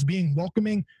for others, being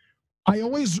welcoming. I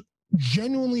always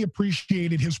genuinely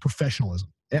appreciated his professionalism.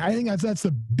 And I think that's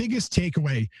the biggest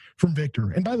takeaway from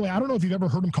Victor. And by the way, I don't know if you've ever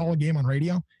heard him call a game on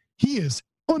radio. He is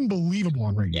unbelievable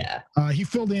on radio. Yeah. He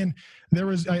filled in. There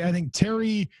was, I think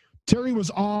Terry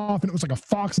was off, and it was like a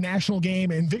Fox national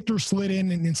game, and Victor slid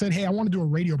in and said, "Hey, I want to do a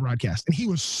radio broadcast." And he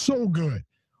was so good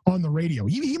on the radio.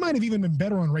 He might have even been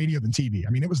better on radio than TV.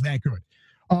 It was that good.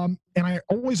 And I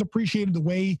always appreciated the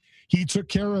way he took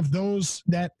care of those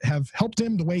that have helped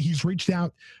him, the way he's reached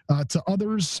out to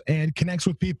others and connects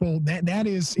with people. That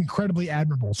is incredibly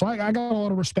admirable. So I got a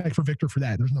lot of respect for Victor for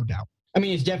that. There's no doubt.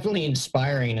 It's definitely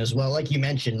inspiring as well. Like you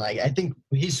mentioned, I think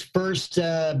his first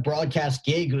broadcast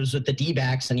gig was with the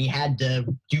D-backs, and he had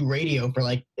to do radio for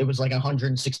it was like a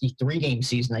 163 game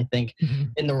season, I think,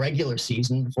 in the regular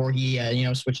season before he,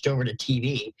 switched over to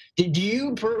TV. Did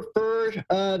you prefer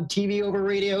TV over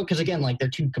radio? Because again, they're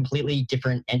two completely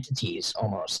different entities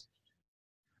almost.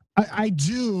 I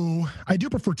do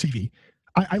prefer TV.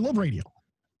 I love radio.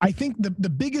 I think the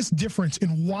biggest difference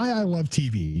in why I love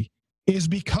TV is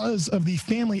because of the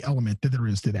family element that there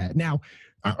is to that. Now,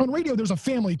 on radio, there's a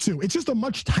family too. It's just a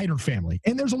much tighter family.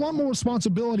 And there's a lot more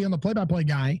responsibility on the play-by-play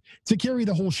guy to carry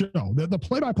the whole show. The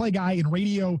play-by-play guy in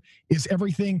radio is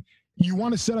everything. You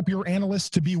want to set up your analysts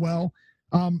to be well.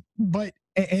 And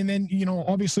then,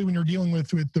 obviously when you're dealing with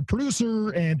the producer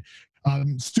and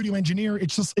studio engineer,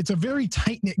 it's a very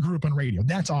tight-knit group on radio.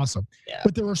 That's awesome. Yeah.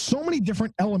 But there are so many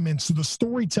different elements to the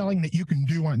storytelling that you can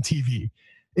do on TV.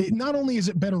 Not only is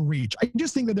it better reach, I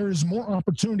just think that there is more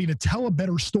opportunity to tell a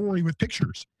better story with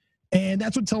pictures. And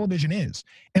that's what television is.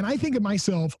 And I think of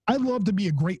myself, I'd love to be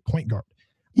a great point guard.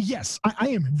 Yes, I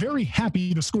am very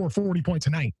happy to score 40 points a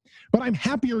night, but I'm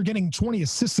happier getting 20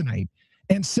 assists a night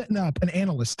and setting up an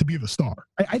analyst to be the star.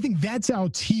 I think that's how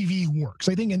TV works.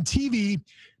 I think in TV,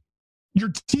 your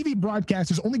TV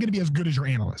broadcast is only going to be as good as your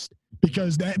analyst,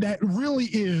 because that really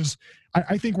is,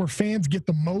 I think, where fans get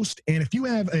the most. And if you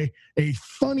have a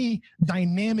funny,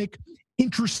 dynamic,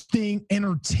 interesting,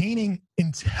 entertaining,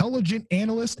 intelligent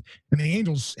analyst, and the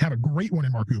Angels have a great one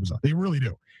in Mark Gubza. They really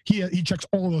do. He checks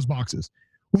all of those boxes.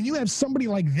 When you have somebody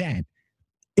like that,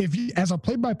 if you, as a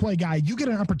play-by-play guy, you get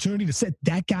an opportunity to set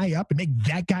that guy up and make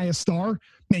that guy a star,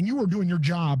 man, you are doing your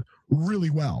job really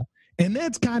well. And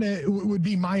that's kind of would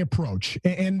be my approach.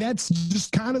 And that's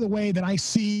just kind of the way that I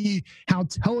see how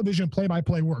television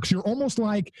play-by-play works. You're almost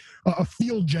like a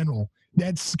field general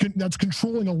that's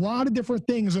controlling a lot of different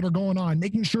things that are going on,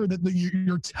 making sure that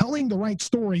you're telling the right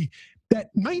story that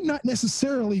might not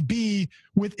necessarily be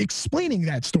with explaining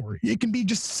that story. It can be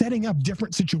just setting up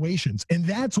different situations. And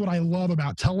that's what I love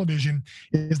about television,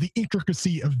 is the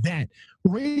intricacy of that.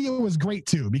 Radio is great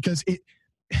too, because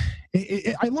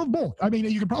I love both. I mean,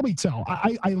 you can probably tell.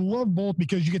 I love both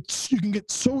because you can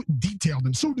get so detailed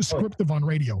and so descriptive on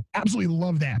radio. Absolutely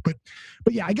love that. But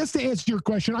yeah, I guess to answer your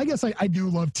question, I guess I do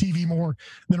love TV more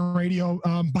than radio.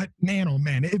 But man, oh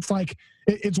man, it's like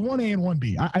it's 1A and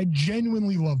 1B. I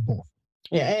genuinely love both.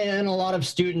 Yeah, and a lot of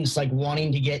students like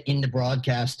wanting to get into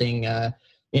broadcasting.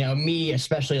 Me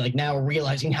especially, like now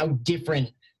realizing how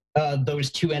different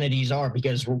those two entities are,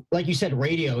 because like you said,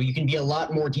 radio, you can be a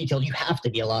lot more detailed. You have to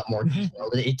be a lot more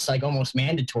detailed. It's like almost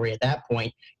mandatory at that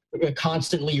point,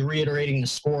 constantly reiterating the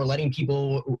score, letting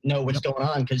people know what's going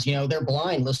on, because they're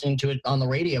blind listening to it on the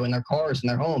radio in their cars in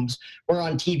their homes. Where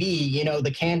on TV,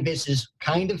 the canvas is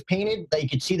kind of painted. They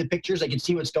could see the pictures, they could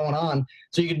see what's going on,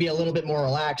 so you could be a little bit more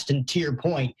relaxed. And to your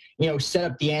point, set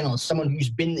up the analyst, someone who's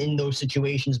been in those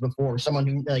situations before, someone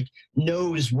who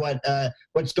knows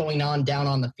what's going on down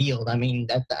on the field. I mean,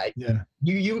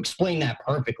 you explain that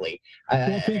perfectly.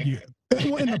 Well, thank you.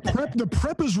 And the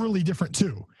prep is really different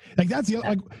too. Like that's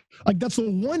that's the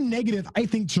one negative I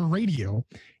think to radio,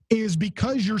 is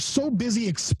because you're so busy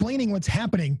explaining what's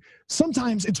happening.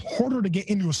 Sometimes it's harder to get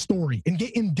into a story and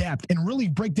get in depth and really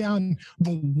break down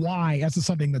the why as to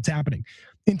something that's happening.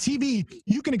 In TV,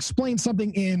 you can explain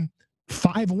something in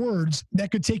 5 words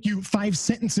that could take you 5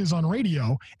 sentences on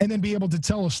radio, and then be able to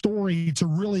tell a story to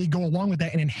really go along with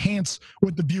that and enhance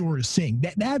what the viewer is seeing.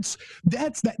 That's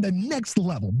the next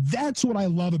level. That's what I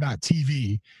love about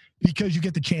TV, because you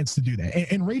get the chance to do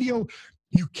that. And radio,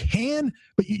 you can,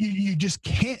 but you just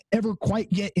can't ever quite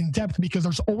get in depth, because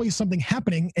there's always something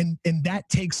happening, and that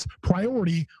takes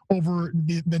priority over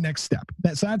the next step.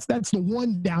 That's the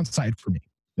one downside for me.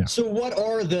 Yeah. So what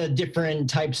are the different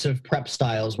types of prep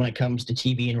styles when it comes to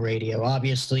TV and radio?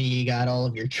 Obviously, you got all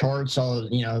of your charts, all of,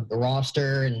 the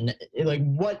roster, and like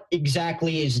what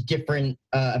exactly is different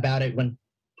about it when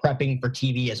prepping for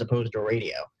TV as opposed to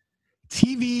radio?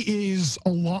 TV is a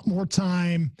lot more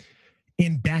time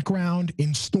in background,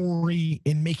 in story,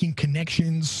 in making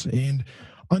connections, and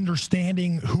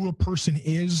understanding who a person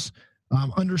is.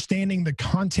 Understanding the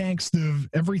context of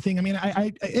everything. I mean,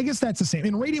 I guess that's the same.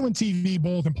 In radio and TV,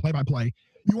 both, and play-by-play,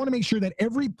 you want to make sure that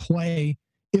every play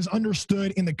is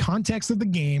understood in the context of the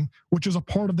game, which is a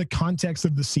part of the context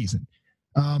of the season.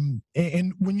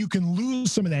 And when you can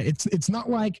lose some of that, it's not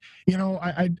like,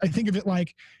 I think of it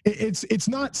like it's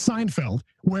not Seinfeld,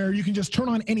 where you can just turn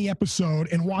on any episode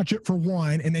and watch it for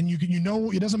one, and then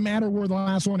it doesn't matter where the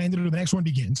last one ended or the next one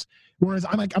begins. Whereas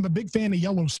I'm a big fan of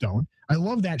Yellowstone. I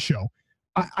love that show.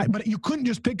 But you couldn't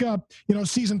just pick up,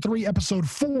 season 3, episode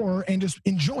 4 and just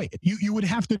enjoy it. You would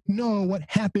have to know what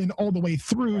happened all the way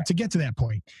through to get to that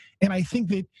point. And I think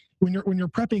that when you're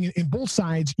prepping in both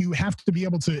sides, you have to be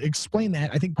able to explain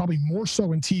that. I think probably more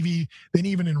so in TV than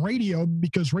even in radio,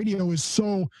 because radio is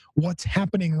so what's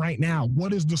happening right now.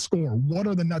 What is the score? What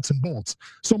are the nuts and bolts?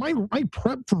 So my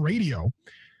prep for radio,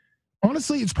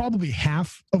 honestly, it's probably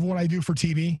half of what I do for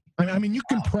TV. I mean, you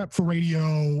can prep for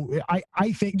radio,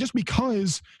 I think, just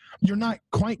because you're not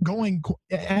quite going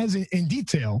as in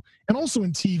detail. And also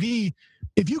in TV,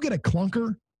 if you get a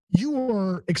clunker, you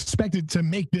are expected to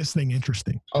make this thing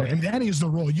interesting. Oh, yeah. And that is the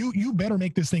role. You better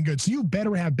make this thing good. So you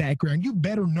better have background. You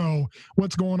better know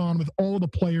what's going on with all the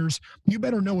players. You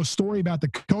better know a story about the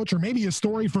coach, or maybe a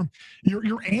story from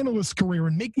your analyst career,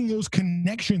 and making those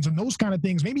connections and those kind of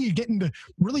things. Maybe you get into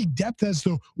really depth as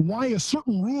to why a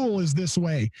certain rule is this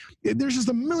way. There's just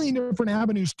a million different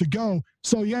avenues to go.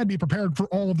 So you got to be prepared for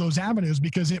all of those avenues,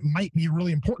 because it might be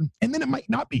really important, and then it might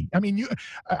not be. I mean,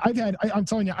 I'm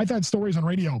telling you, I've had stories on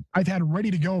radio I've had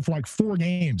ready to go for like 4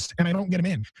 games, and I don't get them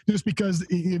in just because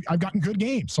I've gotten good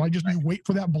games. So you wait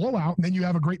for that blowout, and then you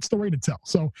have a great story to tell.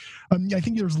 So I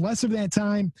think there's less of that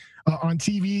time on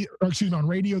TV, on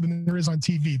radio than there is on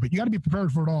TV, but you got to be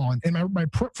prepared for it all. And my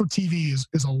prep for TV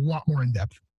is a lot more in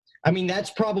depth. I mean, that's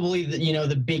probably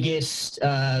the biggest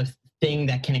thing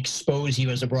that can expose you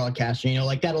as a broadcaster,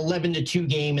 like that 11-2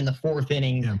 game in the 4th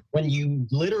inning, when you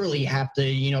literally have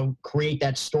to, create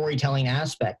that storytelling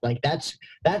aspect. Like that's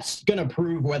going to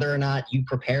prove whether or not you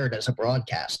prepared as a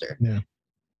broadcaster. Yeah.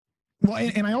 Well,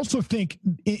 and I also think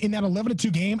in that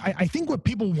 11-2 game, I think what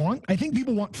people want,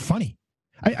 people want funny.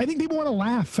 I think people want to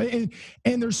laugh, and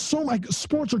there's so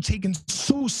sports are taken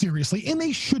so seriously, and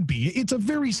they should be. It's a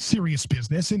very serious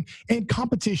business, and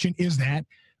competition is that.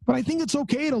 But I think it's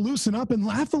okay to loosen up and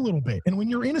laugh a little bit. And when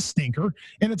you're in a stinker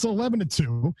and it's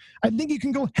 11-2, I think you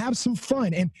can go have some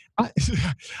fun. And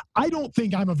I don't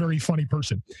think I'm a very funny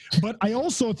person, but I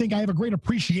also think I have a great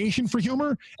appreciation for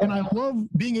humor, and I love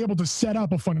being able to set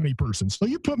up a funny person. So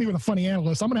you put me with a funny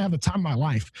analyst, I'm going to have the time of my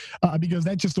life because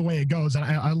that's just the way it goes. And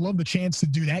I love the chance to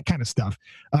do that kind of stuff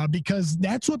because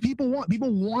that's what people want.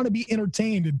 People want to be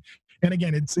entertained. And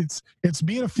again, it's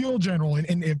being a field general.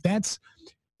 And if that's,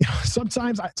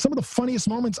 sometimes some of the funniest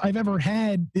moments I've ever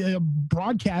had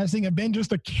broadcasting have been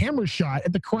just a camera shot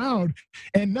at the crowd,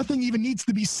 and nothing even needs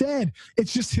to be said.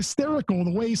 It's just hysterical the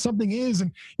way something is.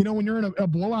 And, when you're in a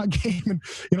blowout game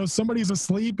and, somebody's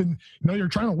asleep and, you're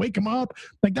trying to wake them up,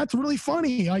 like that's really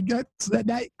funny. Like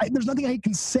there's nothing I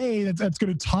can say that's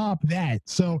going to top that.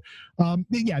 So,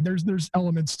 there's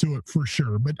elements to it for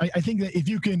sure. But I think that if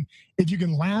you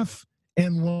can laugh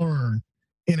and learn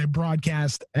in a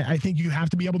broadcast, I think you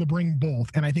have to be able to bring both,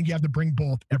 and I think you have to bring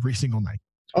both every single night.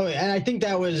 Oh, and I think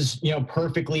that was,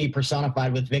 perfectly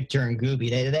personified with Victor and Gooby.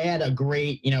 They had a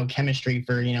great, chemistry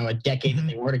for, a decade that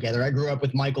they were together. I grew up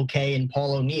with Michael Kay and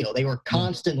Paul O'Neill. They were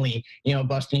constantly,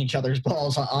 busting each other's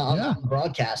balls on the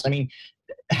broadcast. I mean,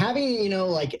 having,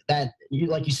 like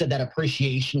you said, that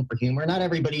appreciation for humor. Not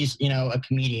everybody's, a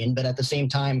comedian, but at the same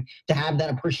time, to have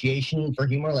that appreciation for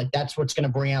humor, like that's what's going to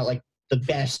bring out like the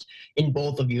best in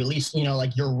both of you, at least,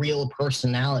 like your real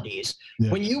personalities. Yeah.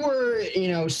 When you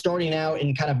were, starting out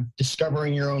and kind of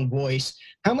discovering your own voice,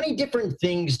 how many different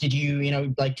things did you,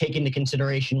 take into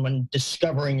consideration when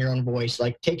discovering your own voice,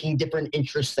 like taking different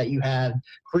interests that you have,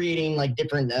 creating like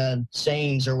different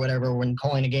sayings or whatever when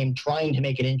calling a game, trying to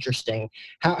make it interesting?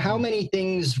 How many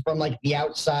things from like the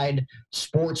outside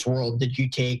sports world did you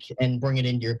take and bring it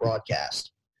into your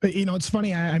broadcast? It's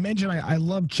funny. I mentioned I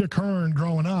loved Chick Hearn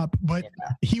growing up, but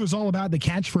he was all about the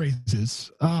catchphrases.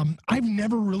 I've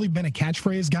never really been a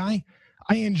catchphrase guy.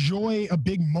 I enjoy a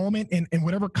big moment and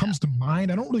whatever comes to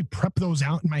mind. I don't really prep those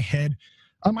out in my head.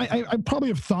 I probably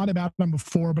have thought about them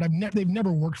before, but they've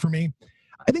never worked for me.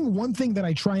 I think one thing that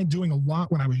I tried doing a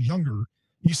lot when I was younger,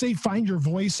 you say find your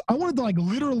voice. I wanted to like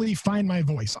literally find my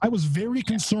voice. I was very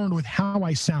concerned with how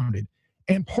I sounded.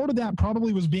 And part of that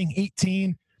probably was being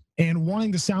 18 and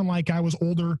wanting to sound like I was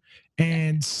older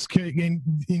and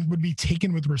would be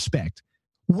taken with respect.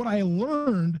 What I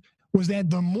learned was that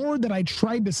the more that I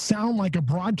tried to sound like a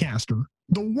broadcaster,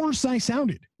 the worse I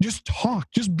sounded. Just talk,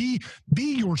 just be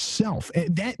yourself.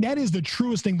 That is the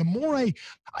truest thing. The more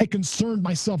I concerned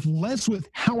myself less with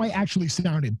how I actually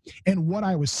sounded and what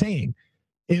I was saying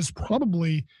is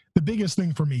probably the biggest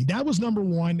thing for me. That was number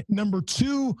one. Number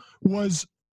two was,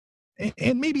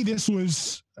 and maybe this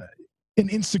was an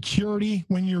insecurity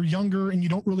when you're younger and you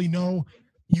don't really know,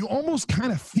 you almost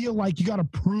kind of feel like you got to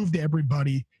prove to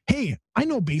everybody, hey, I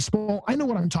know baseball. I know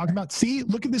what I'm talking about. See,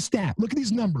 look at this stat. Look at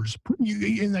these numbers.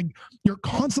 You're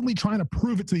constantly trying to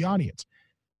prove it to the audience.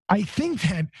 I think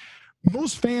that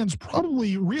most fans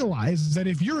probably realize that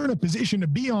if you're in a position to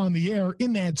be on the air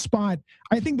in that spot,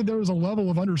 I think that there is a level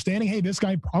of understanding, hey, this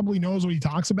guy probably knows what he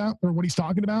talks about or what he's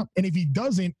talking about. And if he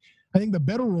doesn't, I think the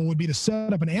better role would be to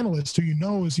set up an analyst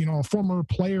who is, a former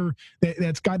player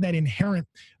that's got that inherent,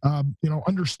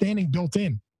 understanding built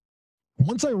in.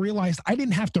 Once I realized I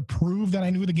didn't have to prove that I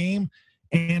knew the game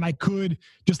and I could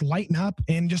just lighten up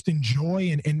and just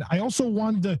enjoy. And I also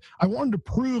wanted to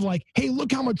prove like, hey,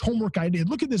 look how much homework I did.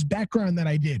 Look at this background that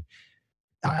I did.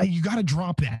 you got to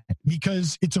drop that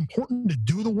because it's important to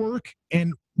do the work.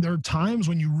 And there are times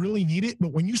when you really need it.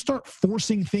 But when you start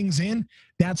forcing things in,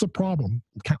 that's a problem.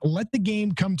 Let the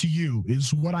game come to you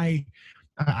is what I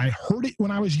heard it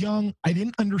when I was young. I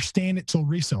didn't understand it till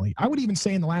recently. I would even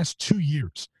say in the last 2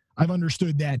 years, I've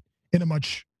understood that in a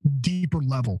much deeper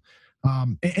level.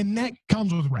 And that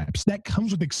comes with reps. That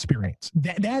comes with experience.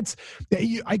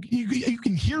 You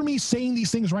can hear me saying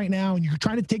these things right now, and you're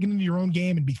trying to take it into your own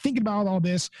game and be thinking about all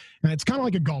this. And it's kind of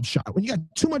like a golf shot. When you got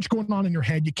too much going on in your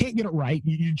head, you can't get it right.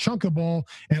 You chunk the ball,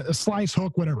 a slice,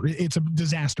 hook, whatever. It's a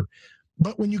disaster.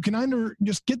 But when you can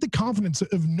just get the confidence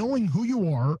of knowing who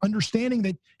you are, understanding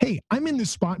that, hey, I'm in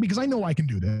this spot because I know I can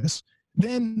do this,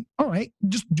 then all right,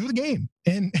 just do the game.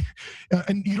 And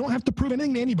you don't have to prove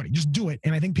anything to anybody. Just do it.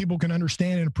 And I think people can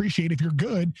understand and appreciate if you're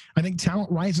good. I think talent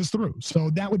rises through. So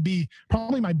that would be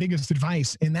probably my biggest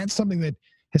advice. And that's something that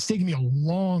has taken me a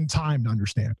long time to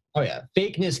understand. Oh, yeah.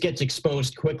 Fakeness gets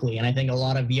exposed quickly. And I think a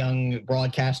lot of young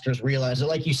broadcasters realize it.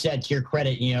 Like you said, to your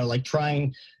credit, like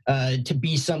trying to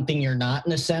be something you're not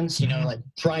in a sense, like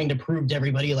trying to prove to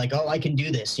everybody like, oh, I can do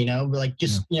this, like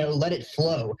just, let it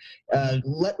flow.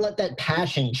 Let that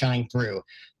passion shine through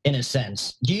in a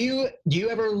sense. Do you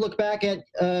ever look back at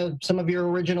some of your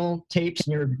original tapes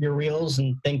and your reels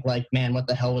and think like, man, what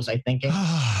the hell was I thinking?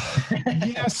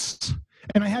 Yes.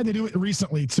 And I had to do it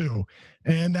recently too.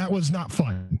 And that was not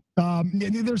fun.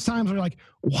 There's times where you're like,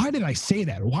 why did I say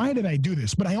that? Why did I do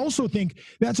this? But I also think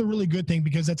that's a really good thing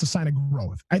because that's a sign of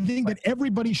growth. I think that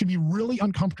everybody should be really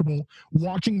uncomfortable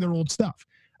watching their old stuff.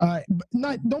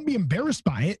 Don't be embarrassed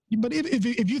by it. But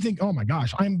if you think, oh my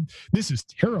gosh, this is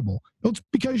terrible, it's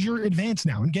because you're advanced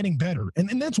now and getting better.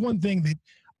 And that's one thing that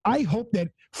I hope that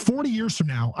 40 years from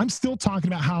now, I'm still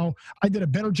talking about how I did a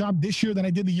better job this year than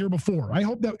I did the year before. I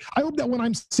hope that when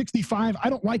I'm 65, I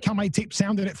don't like how my tape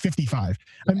sounded at 55.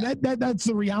 And that's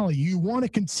the reality. You want to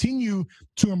continue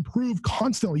to improve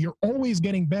constantly. You're always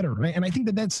getting better. Right? And I think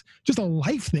that's just a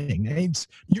life thing.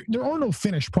 There are no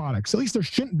finished products. At least there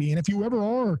shouldn't be. And if you ever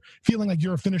are feeling like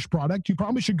you're a finished product, you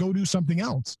probably should go do something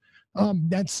else.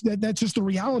 That's just the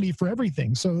reality for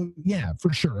everything. So yeah,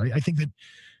 for sure. I think that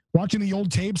watching the old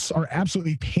tapes are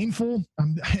absolutely painful.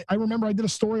 I remember I did a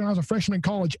story when I was a freshman in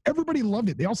college. Everybody loved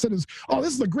it. They all said, oh,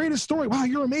 this is the greatest story. Wow,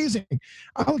 you're amazing.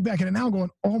 I look back at it now going,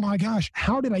 oh my gosh,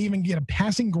 how did I even get a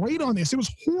passing grade on this? It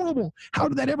was horrible. How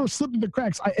did that ever slip through the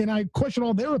cracks? I question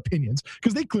all their opinions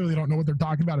because they clearly don't know what they're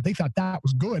talking about if they thought that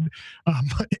was good.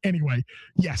 But anyway,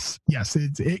 yes,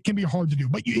 it can be hard to do,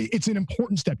 but it's an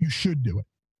important step. You should do it.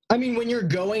 I mean, when you're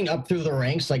going up through the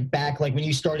ranks, like when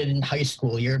you started in high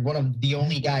school, you're one of the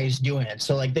only guys doing it.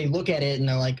 So like they look at it and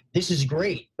they're like, this is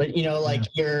great. But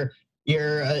you're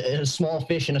a small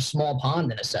fish in a small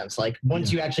pond in a sense. Like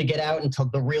once you actually get out into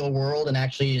the real world and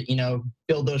actually,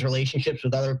 build those relationships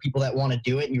with other people that want to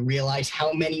do it, and you realize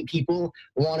how many people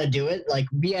want to do it. Like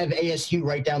we have ASU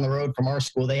right down the road from our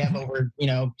school. They have over,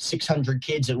 600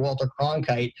 kids at Walter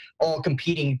Cronkite all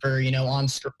competing for,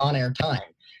 on-air time.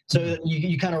 So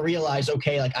you kind of realize,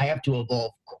 okay, like I have to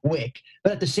evolve quick,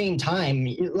 but at the same time,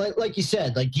 like you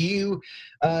said, like you're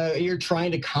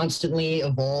trying to constantly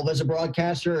evolve as a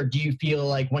broadcaster, or do you feel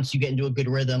like once you get into a good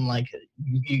rhythm, like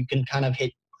you can kind of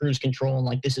hit cruise control and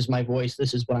like, this is my voice,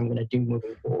 this is what I'm going to do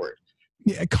moving forward?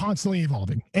 Yeah, constantly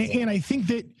evolving. And I think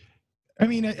that,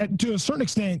 to a certain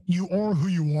extent, you are who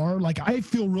you are. Like I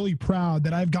feel really proud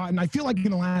that I feel like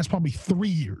in the last probably 3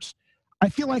 years, I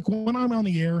feel like when I'm on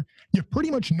the air, you pretty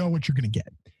much know what you're going to get.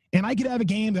 And I could have a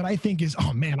game that I think is,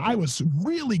 oh man, I was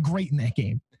really great in that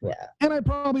game. Yeah. And I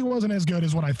probably wasn't as good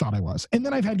as what I thought I was. And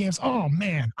then I've had games, oh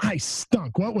man, I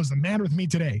stunk. What was the matter with me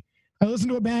today? I listened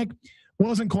to it back,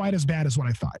 wasn't quite as bad as what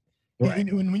I thought. Right.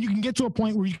 And when you can get to a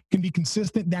point where you can be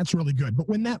consistent, that's really good. But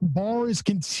when that bar is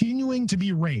continuing to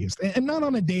be raised, and not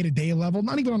on a day-to-day level,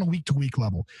 not even on a week-to-week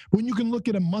level, but when you can look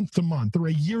at a month-to-month or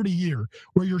a year-to-year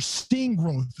where you're seeing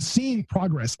growth, seeing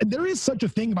progress, and there is such a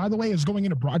thing, by the way, as going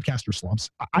into broadcaster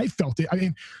slumps. I felt it. I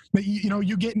mean, you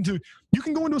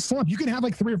can go into a slump. You can have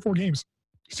like 3 or 4 games,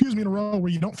 in a row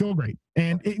where you don't feel great.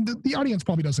 And the audience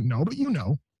probably doesn't know, but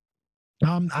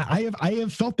I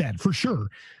have felt that for sure.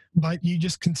 But you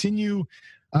just continue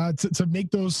to make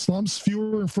those slumps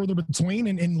fewer and further between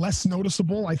and less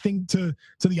noticeable, I think, to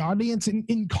the audience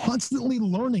in constantly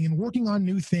learning and working on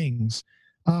new things.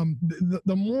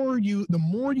 The more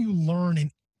you learn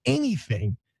in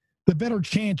anything, the better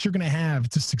chance you're going to have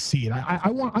to succeed.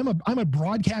 I'm a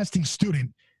broadcasting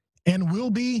student and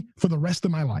will be for the rest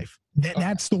of my life.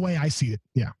 That's the way I see it.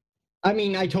 Yeah. I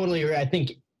mean, I totally agree. I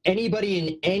think anybody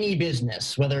in any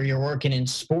business, whether you're working in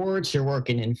sports, you're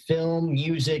working in film,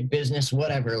 music, business,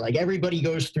 whatever, like everybody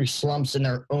goes through slumps in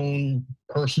their own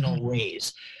personal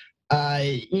ways.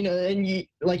 And you,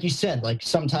 like you said, like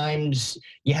sometimes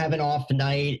you have an off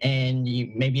night and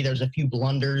maybe there's a few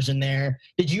blunders in there.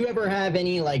 Did you ever have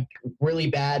any like really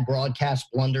bad broadcast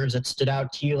blunders that stood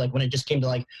out to you? Like when it just came to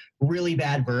like really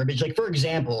bad verbiage, like for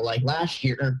example, like last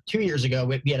year or 2 years ago,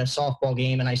 we had a softball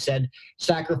game and I said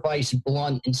sacrifice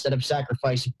blunt instead of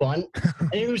sacrifice bunt.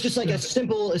 And it was just like a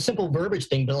simple verbiage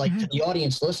thing, but like to the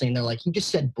audience listening, they're like, he just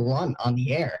said blunt on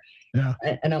the air. Yeah.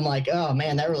 And I'm like, oh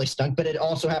man, that really stunk. But it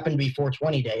also happened to be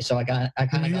 420 day, so I kind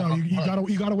of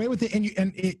you got away with it, and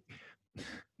it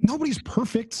nobody's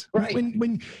perfect, right?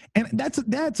 And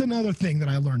that's another thing that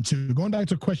I learned too. Going back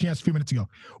to a question you asked a few minutes ago,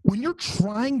 when you're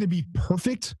trying to be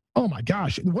perfect, oh my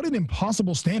gosh, what an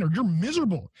impossible standard! You're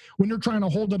miserable when you're trying to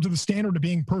hold up to the standard of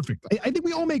being perfect. I think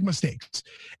we all make mistakes,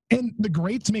 and the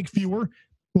greats make fewer.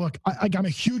 Look, I'm a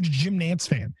huge Jim Nantz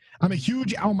fan. I'm a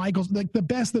huge Al Michaels, like the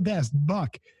best,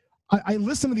 Buck. I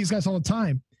listen to these guys all the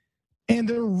time, and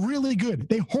they're really good.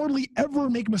 They hardly ever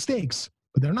make mistakes,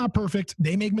 but they're not perfect.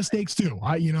 They make mistakes too.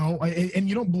 And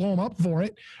you don't blow them up for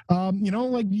it.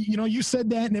 You said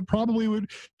that, and it probably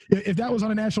would, if that was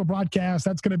on a national broadcast,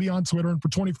 that's going to be on Twitter, and for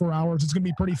 24 hours, it's going to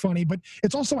be pretty funny. But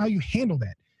it's also how you handle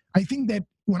that. I think that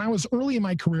when I was early in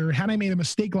my career, had I made a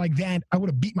mistake like that, I would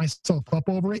have beat myself up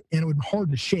over it, and it would be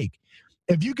hard to shake.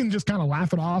 If you can just kind of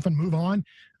laugh it off and move on,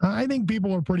 I think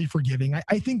people are pretty forgiving.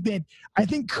 I think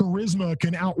charisma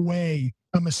can outweigh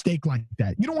a mistake like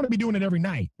that. You don't want to be doing it every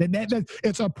night. That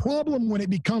it's a problem when it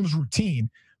becomes routine.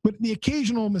 But the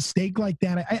occasional mistake like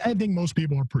that, I think most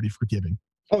people are pretty forgiving.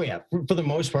 Oh, yeah, for the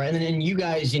most part. And then you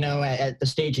guys, at the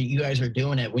stage that you guys are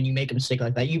doing it, when you make a mistake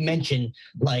like that, you mentioned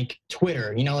like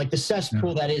Twitter, like the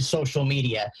cesspool that is social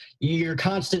media. You're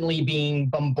constantly being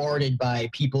bombarded by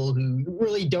people who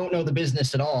really don't know the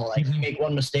business at all. Like you make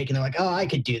one mistake and they're like, oh, I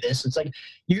could do this. It's like,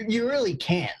 you really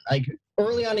can't. Like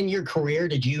early on in your career,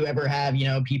 did you ever have,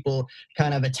 people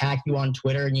kind of attack you on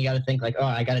Twitter and you got to think like, oh,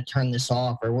 I got to turn this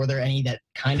off? Or were there any that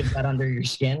kind of got under your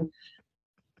skin?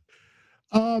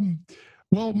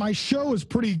 Well, my show is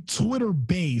pretty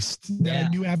Twitter-based that I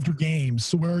do after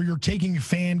games, where you're taking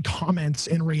fan comments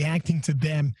and reacting to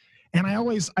them. And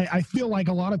I feel like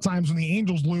a lot of times when the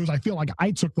Angels lose, I feel like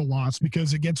I took the loss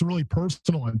because it gets really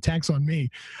personal and attacks on me.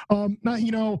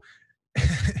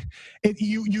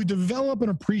 You develop an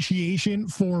appreciation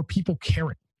for people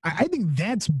caring. I think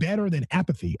that's better than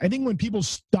apathy. I think when people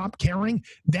stop caring,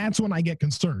 that's when I get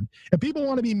concerned. If people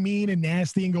want to be mean and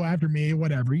nasty and go after me,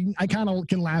 whatever, I kind of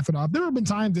can laugh it off. There have been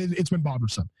times it's been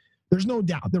bothersome. There's no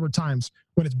doubt there were times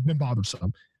when it's been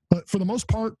bothersome. But for the most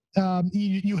part,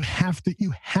 you have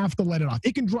to let it off.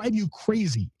 It can drive you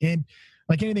crazy. And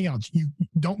like anything else, you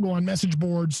don't go on message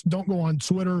boards, don't go on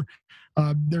Twitter.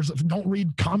 Don't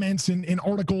read comments in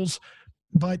articles.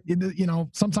 But,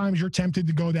 sometimes you're tempted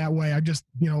to go that way.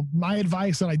 My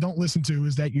advice that I don't listen to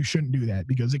is that you shouldn't do that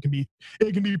because it can be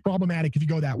problematic if you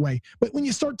go that way. But when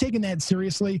you start taking that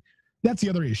seriously, that's the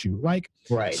other issue. Like,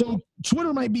 right. So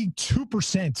Twitter might be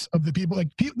 2% of the people, like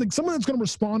someone that's going to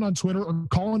respond on Twitter or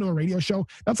call into a radio show.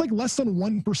 That's like less than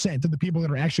 1% of the people that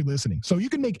are actually listening. So you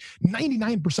can make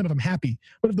 99% of them happy.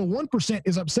 But if the 1%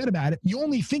 is upset about it, you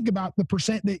only think about the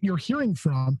percent that you're hearing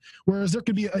from, whereas there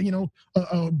could be a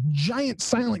giant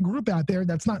silent group out there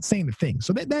that's not saying the thing.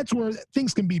 So that's where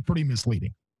things can be pretty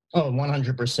misleading. Oh,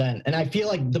 100%. And I feel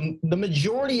like the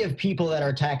majority of people that are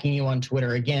attacking you on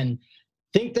Twitter, again,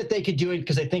 think that they could do it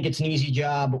because they think it's an easy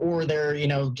job, or they're,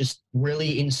 just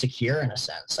really insecure in a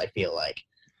sense, I feel like.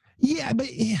 Yeah, but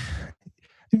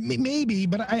maybe.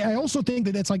 But I also think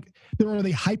that that's like there are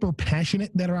the hyper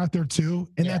passionate that are out there too.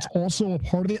 And that's also a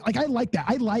part of it. Like I like that.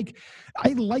 I like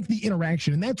the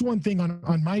interaction. And that's one thing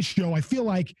on my show. I feel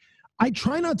like I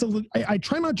try not to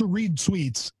read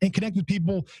tweets and connect with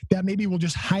people that maybe will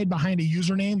just hide behind a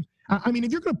username. I mean,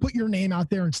 if you're going to put your name out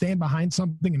there and stand behind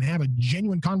something and have a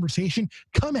genuine conversation,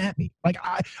 come at me. I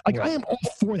am all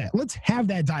for that. Let's have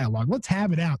that dialogue. Let's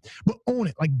have it out, but own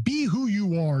it. Like, be who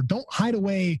you are. Don't hide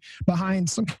away behind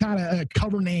some kind of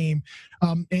cover name.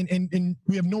 And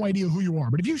we have no idea who you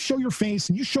are. But if you show your face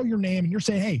and you show your name and you're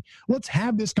saying, hey, let's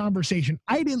have this conversation.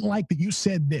 I didn't like that you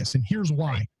said this, and here's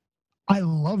why. I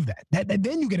love that.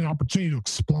 Then you get an opportunity to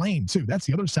explain too. That's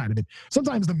the other side of it.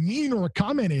 Sometimes the meaner a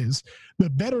comment is, the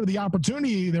better the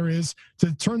opportunity there is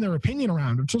to turn their opinion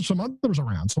around or turn some others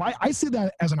around. So I see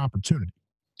that as an opportunity.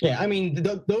 Yeah, I mean,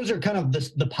 those are kind of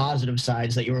the positive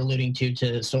sides that you were alluding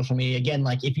to social media. Again,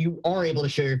 like if you are able to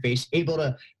show your face, able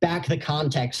to back the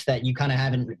context that you kind of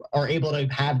haven't, are able to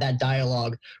have that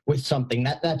dialogue with something,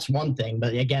 that's one thing.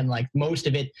 But again, like most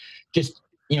of it just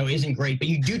isn't great, but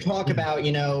you do talk about,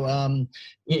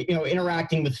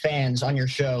 interacting with fans on your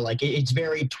show. Like it's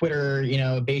very Twitter,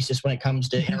 basis when it comes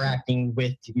to interacting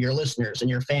with your listeners and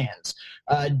your fans.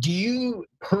 Do you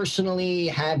personally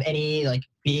have any like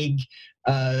big,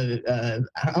 I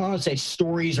don't want to say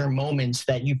stories or moments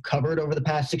that you've covered over the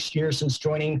past 6 years since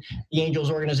joining the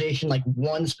Angels organization? Like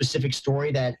one specific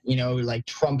story that, like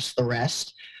trumps the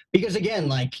rest? Because again,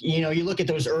 like, you look at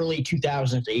those early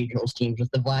 2000s Angels teams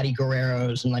with the Vladdy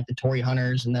Guerreros and like the Torrey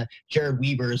Hunters and the Jared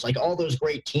Weavers, like all those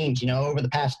great teams, over the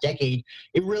past decade,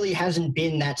 it really hasn't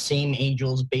been that same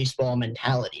Angels baseball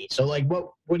mentality. So like,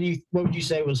 what would you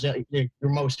say was your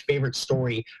most favorite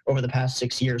story over the past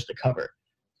 6 years to cover?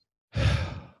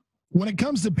 When it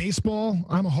comes to baseball,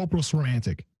 I'm a hopeless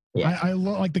romantic. Yeah. I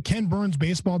love like the Ken Burns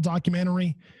baseball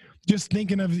documentary. Just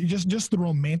thinking of just the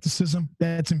romanticism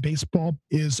that's in baseball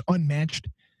is unmatched.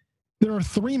 There are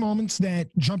 3 moments that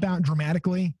jump out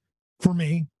dramatically for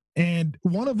me, and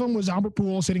one of them was Albert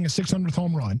Pujols hitting a 600th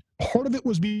home run. Part of it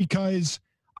was because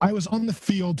I was on the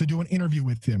field to do an interview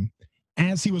with him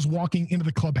as he was walking into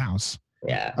the clubhouse.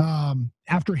 Yeah.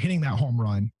 After hitting that home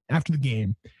run after the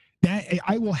game. That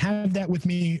I will have that with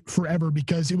me forever,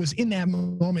 because it was in that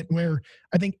moment where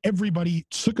I think everybody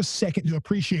took a second to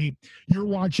appreciate you're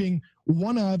watching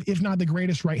one of, if not the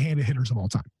greatest right-handed hitters of all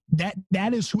time.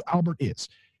 That is who Albert is.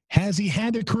 Has he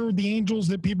had the career of the Angels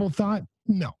that people thought?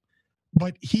 No.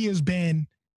 But he has been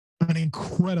an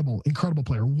incredible, incredible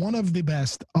player. One of the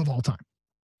best of all time.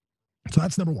 So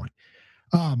that's number one.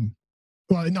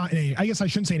 Well, not in any, I guess I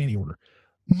shouldn't say in any order.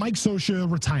 Mike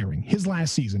Scioscia retiring, his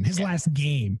last season, his last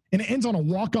game, and it ends on a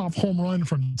walk-off home run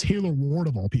from Taylor Ward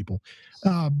of all people.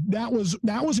 That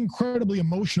was incredibly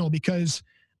emotional, because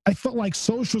I felt like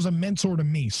Scioscia was a mentor to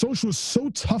me. Scioscia was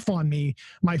so tough on me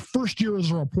my first year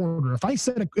as a reporter. If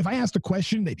I asked a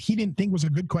question that he didn't think was a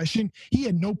good question, he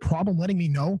had no problem letting me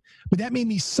know. But that made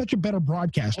me such a better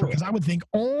broadcaster, because I would think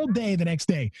all day the next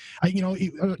day.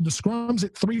 The scrums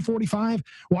at 3:45.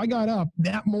 Well, I got up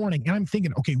that morning and I'm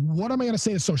thinking, okay, what am I going to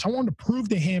say to Scioscia? I wanted to prove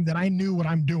to him that I knew what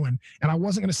I'm doing and I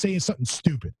wasn't going to say something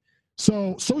stupid.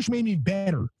 So Scioscia made me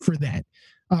better for that.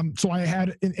 So I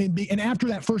had, and after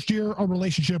that first year, our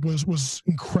relationship was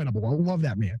incredible. I love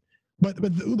that man. But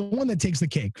the one that takes the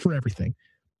cake for everything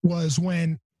was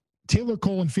when Taylor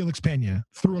Cole and Felix Pena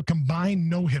threw a combined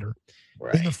no-hitter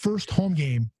in the first home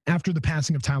game after the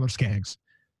passing of Tyler Skaggs.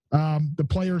 The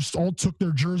players all took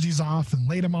their jerseys off and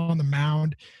laid them on the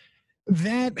mound.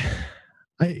 That,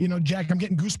 Jack, I'm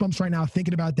getting goosebumps right now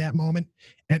thinking about that moment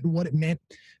and what it meant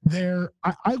there.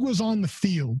 I was on the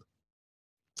field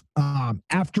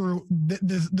after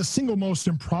the single most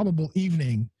improbable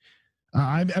evening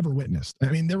I've ever witnessed. I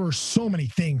mean, there were so many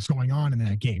things going on in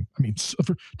that game. I mean,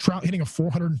 for Trout hitting a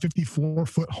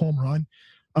 454-foot home run,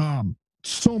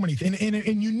 so many things.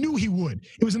 And you knew he would.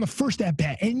 It was in the first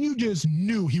at-bat, and you just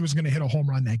knew he was going to hit a home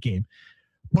run that game.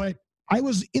 But I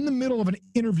was in the middle of an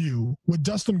interview with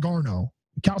Dustin Garneau,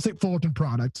 Cal State Fullerton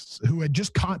Products, who had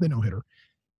just caught the no-hitter.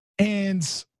 And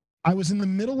I was in the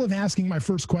middle of asking my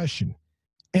first question.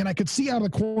 And I could see out of the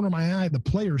corner of my eye the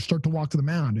players start to walk to the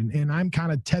mound, and I'm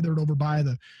kind of tethered over by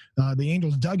the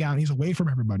Angels dugout, and he's away from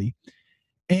everybody.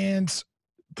 And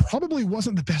probably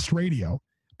wasn't the best radio,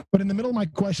 but in the middle of my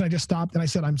question, I just stopped and I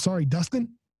said, "I'm sorry, Dustin,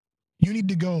 you need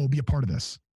to go be a part of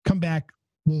this. Come back,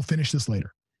 we'll finish this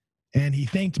later." And he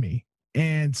thanked me,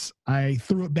 and I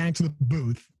threw it back to the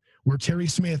booth where Terry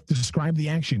Smith described the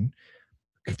action.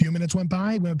 A few minutes went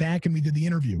by, went back, and we did the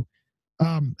interview.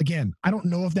 Again, I don't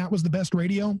know if that was the best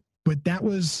radio, but that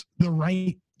was the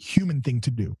right human thing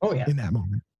to do in that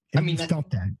moment. And I mean, felt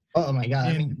that. Oh my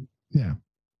God. And, yeah.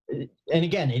 And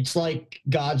again, it's like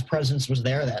God's presence was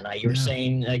there that night. You were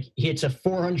saying like he hits a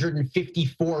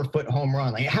 454-foot home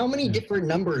run. Like how many different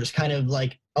numbers kind of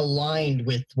like aligned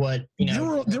with what, There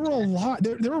were a lot.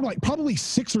 There were like probably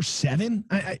 6 or 7.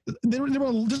 There were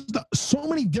just so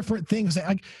many different things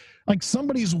that like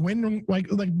somebody's win, like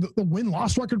the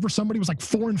win-loss record for somebody was like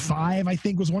 4 and 5, I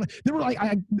think was one. They were like,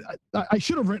 I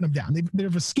should have written them down.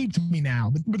 They've escaped me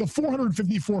now. But with a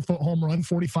 454-foot home run,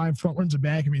 45 front runs and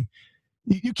back, I mean,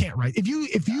 you can't write. If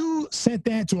you sent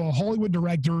that to a Hollywood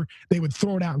director, they would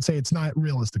throw it out and say it's not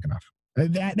realistic enough.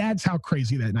 That's how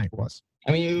crazy that night was.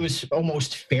 I mean, it was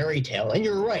almost fairy tale. And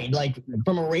you're right. Like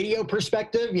from a radio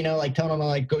perspective, like telling him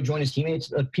like go join his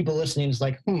teammates, people listening is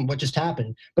like, what just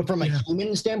happened? But from a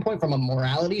human standpoint, from a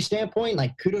morality standpoint,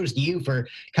 like kudos to you for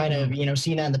kind of,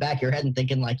 seeing that in the back of your head and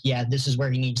thinking like, yeah, this is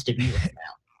where he needs to be right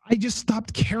now. I just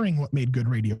stopped caring what made good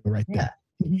radio right there.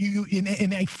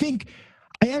 And I think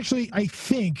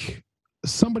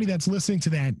somebody that's listening to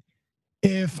that,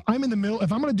 if I'm in the middle,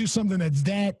 if I'm going to do something that's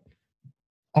that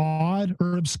odd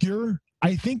or obscure,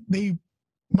 I think they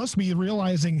must be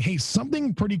realizing, hey,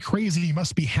 something pretty crazy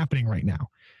must be happening right now.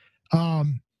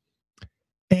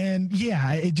 And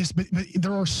yeah, it just, but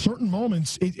there are certain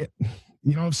moments,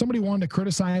 if somebody wanted to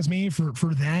criticize me for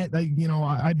that,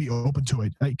 I'd be open to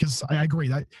it, because I agree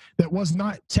that was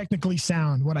not technically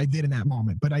sound what I did in that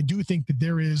moment. But I do think that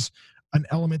there is an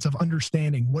element of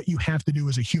understanding what you have to do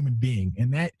as a human being.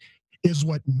 And that is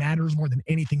what matters more than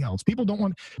anything else. People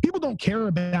don't care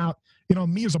about,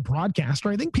 me as a broadcaster.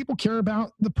 I think people care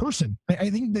about the person. I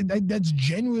think that's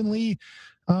genuinely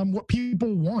what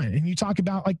people want. And you talk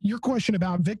about, like, your question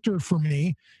about Victor, for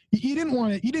me, you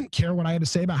didn't care what I had to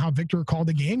say about how Victor called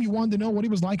the game. You wanted to know what he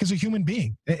was like as a human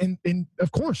being. And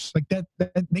of course, like that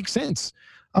makes sense.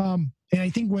 And I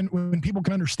think when people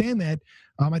can understand that,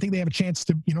 I think they have a chance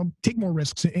to, take more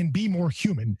risks and be more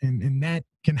human. And that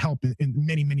can help in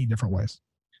many, many different ways.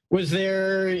 Was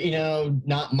there,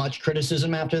 not much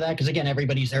criticism after that? Because again,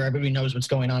 everybody's there. Everybody knows what's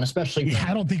going on, especially. Yeah,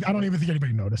 I don't even think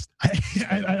anybody noticed. I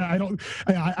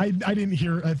didn't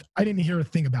hear a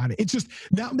thing about it. It's just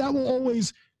that will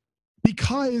always,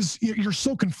 because you're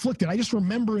so conflicted. I just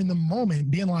remember in the moment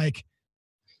being like,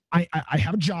 I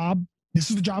have a job. This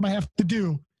is the job I have to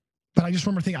do. But I just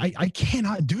remember thinking, I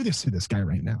cannot do this to this guy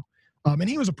right now. And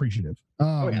he was appreciative.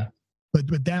 Yeah.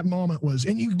 But that moment was,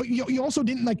 but you also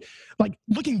didn't like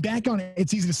looking back on it.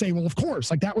 It's easy to say, well, of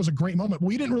course, like that was a great moment.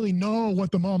 Well, you didn't really know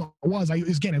what the moment was. It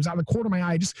was out of the corner of my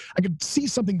eye. I could see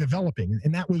something developing,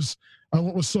 and that was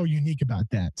what was so unique about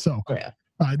that. So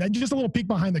that just a little peek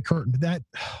behind the curtain. But that,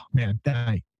 man, that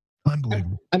night,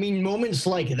 unbelievable. I mean, moments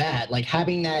like that, like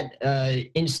having that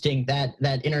instinct,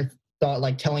 that inner thought,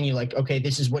 like telling you, like, okay,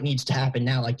 this is what needs to happen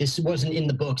now. Like, this wasn't in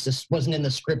the books, this wasn't in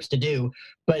the scripts to do,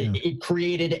 but it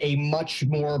created a much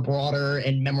more broader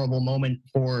and memorable moment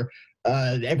for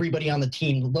everybody on the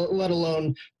team, let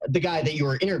alone the guy that you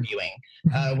were interviewing,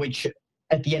 which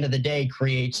at the end of the day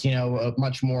creates, a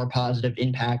much more positive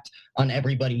impact on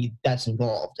everybody that's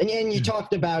involved. And you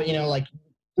talked about, like,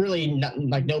 really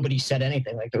like nobody said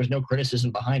anything, like there was no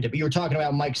criticism behind it. But you were talking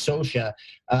about Mike Scioscia,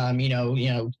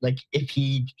 like if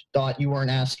he thought you weren't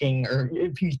asking, or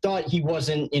if he thought he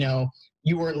wasn't,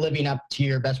 you weren't living up to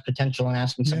your best potential and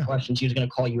asking some questions, he was going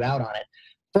to call you out on it.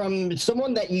 From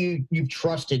someone that you've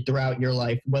trusted throughout your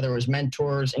life, whether it was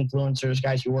mentors, influencers,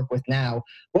 guys you work with now,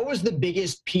 what was the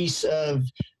biggest piece of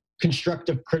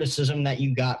constructive criticism that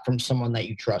you got from someone that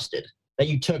you trusted, that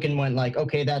you took and went like,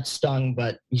 okay, that stung,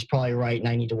 but he's probably right and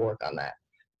I need to work on that?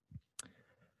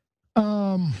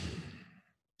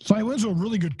 So I went to a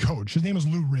really good coach. His name was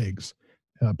Lou Riggs.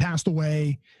 Passed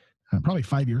away probably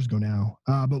 5 years ago now.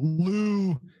 But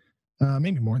Lou,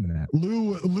 maybe more than that.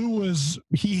 Lou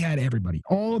he had everybody,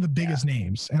 all of the biggest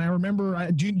names. And I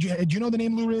remember, do you know the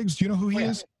name Lou Riggs? Do you know who he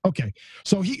is? Okay.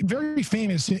 So he very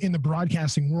famous in the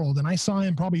broadcasting world. And I saw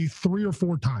him probably 3 or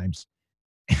 4 times.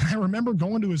 And I remember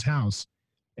going to his house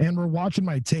and we're watching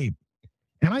my tape.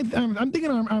 And I'm thinking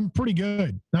I'm pretty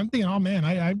good. I'm thinking, oh man,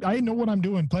 I know what I'm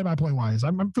doing play-by-play wise.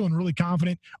 I'm feeling really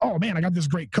confident. Oh man, I got this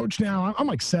great coach now. I'm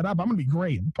like set up. I'm gonna be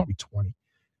great. I'm probably 20.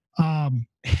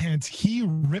 And he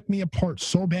ripped me apart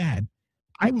so bad.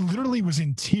 I literally was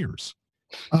in tears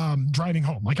driving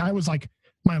home. Like I was like,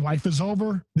 my life is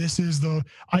over. This is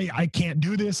I can't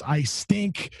do this. I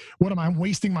stink. What am I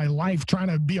wasting my life trying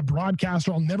to be a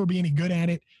broadcaster? I'll never be any good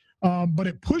at it. But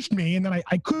it pushed me, and then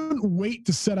I couldn't wait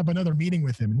to set up another meeting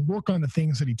with him and work on the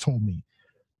things that he told me.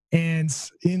 And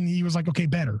he was like, okay,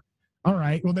 better. All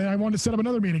right. Well, then I wanted to set up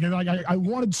another meeting. And I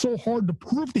wanted so hard to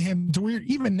prove to him, to where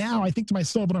even now I think to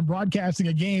myself when I'm broadcasting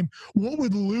a game, what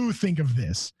would Lou think of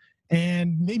this?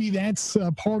 And maybe that's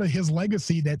part of his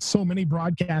legacy that so many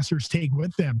broadcasters take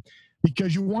with them,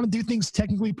 because you want to do things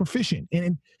technically proficient.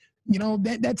 And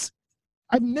that's,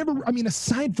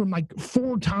 aside from like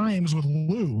 4 times with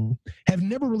Lou, have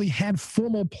never really had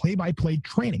formal play-by-play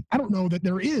training. I don't know that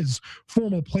there is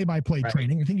formal play-by-play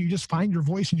training. I think you just find your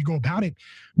voice and you go about it.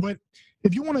 But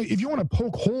if you want to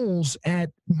poke holes at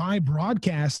my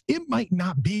broadcast, it might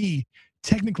not be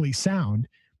technically sound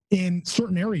in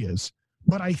certain areas,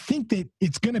 but I think that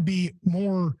it's going to be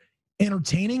more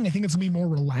entertaining. I think it's going to be more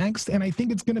relaxed, and I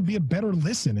think it's going to be a better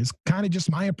listen. It's kind of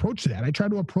just my approach to that. I try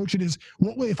to approach it as,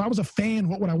 if I was a fan,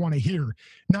 what would I want to hear?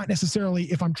 Not necessarily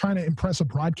if I'm trying to impress a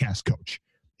broadcast coach.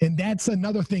 And that's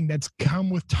another thing that's come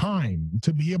with time,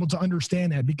 to be able to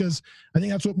understand that, because I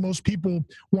think that's what most people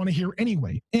want to hear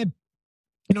anyway. And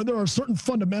there are certain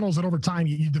fundamentals that over time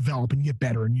you develop and you get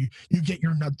better, and you get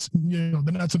your nuts,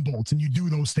 the nuts and bolts, and you do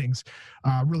those things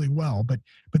really well. But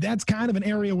that's kind of an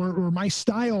area where my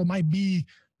style might be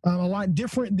a lot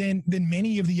different than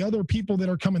many of the other people that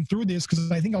are coming through this,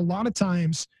 because I think a lot of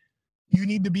times, you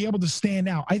need to be able to stand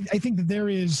out. I think that there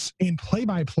is in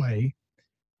play-by-play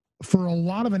for a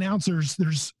lot of announcers,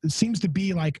 it seems to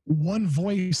be like one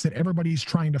voice that everybody's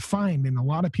trying to find, and a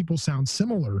lot of people sound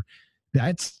similar.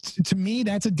 To me,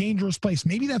 that's a dangerous place.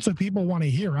 Maybe that's what people want to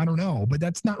hear. I don't know, but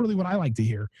that's not really what I like to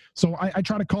hear. So I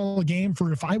try to call a game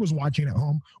for if I was watching at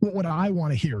home, what would I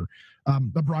want to hear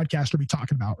the broadcaster be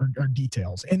talking about or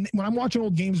details? And when I'm watching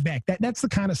old games back, that's the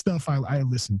kind of stuff I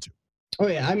listen to. Oh,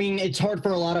 yeah. I mean, it's hard for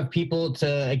a lot of people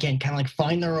to, again, kind of like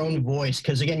find their own voice.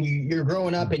 Because, again, you're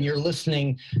growing up and you're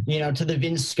listening, to the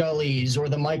Vince Scullys or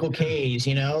the Michael Kays,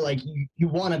 like you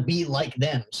want to be like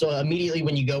them. So immediately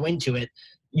when you go into it,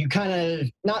 you kind of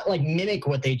not like mimic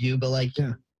what they do, but like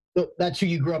that's who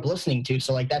you grew up listening to.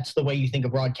 So like that's the way you think a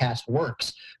broadcast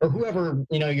works, or whoever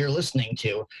you're listening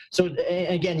to. So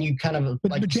again, you kind of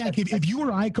but Jack, if you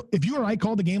or I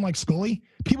called the game like Scully,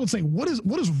 people would say, what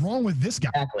is wrong with this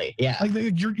guy? Exactly. Yeah.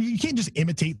 Like you can't just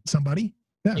imitate somebody.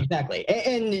 Yeah. Exactly.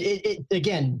 And it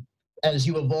again, as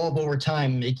you evolve over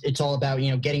time, it's all about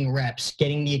getting reps,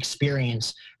 getting the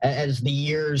experience. As the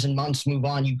years and months move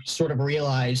on, you sort of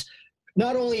realize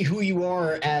not only who you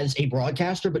are as a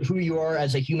broadcaster, but who you are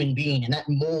as a human being. And that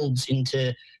molds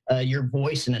into your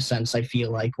voice in a sense, I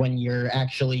feel like, when you're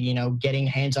actually, getting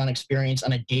hands-on experience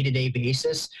on a day-to-day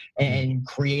basis and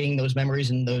creating those memories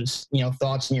and those,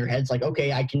 thoughts in your heads. Like,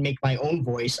 okay, I can make my own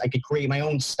voice. I could create my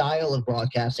own style of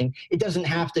broadcasting. It doesn't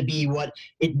have to be what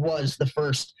it was the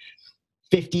first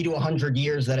 50 to 100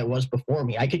 years that it was before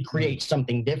me. I could create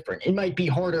something different. It might be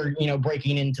harder,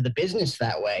 breaking into the business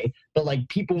that way, but like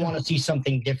people want to see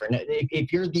something different.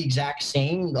 If you're the exact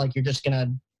same, like you're just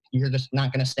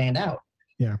not gonna stand out.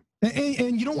 Yeah.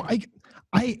 And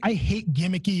I hate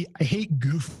gimmicky. I hate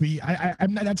goofy.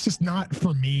 I'm not, that's just not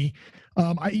for me.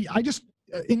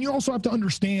 And you also have to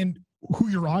understand who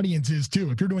your audience is too.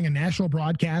 If you're doing a national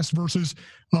broadcast versus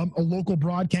a local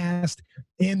broadcast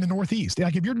in the Northeast,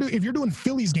 like if you're doing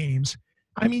Phillies games,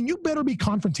 I mean, you better be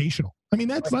confrontational. I mean,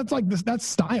 that's like this, that's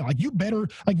style. Like you better,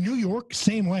 like New York,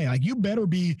 same way. Like you better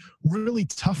be really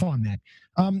tough on that.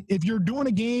 If you're doing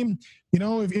a game,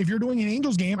 if you're doing an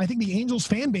Angels game, I think the Angels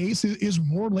fan base is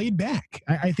more laid back.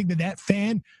 I think that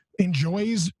fan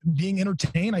enjoys being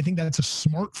entertained. I think that's a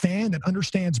smart fan that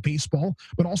understands baseball,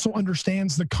 but also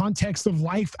understands the context of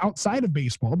life outside of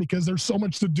baseball, because there's so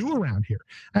much to do around here.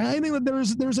 And I think that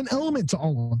there's an element to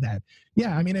all of that.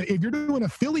 Yeah, I mean, if you're doing a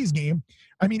Phillies game,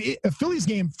 I mean, a Phillies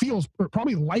game feels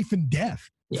probably life and death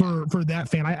for that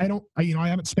fan. I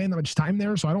haven't spent that much time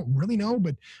there, so I don't really know,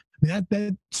 but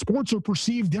that sports are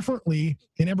perceived differently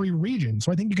in every region.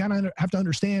 So I think you kind of have to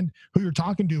understand who you're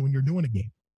talking to when you're doing a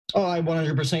game. Oh, I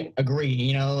 100%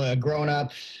 agree. Growing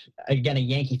up, again, a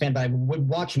Yankee fan, but I would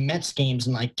watch Mets games,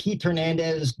 and like Keith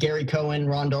Hernandez, Gary Cohen,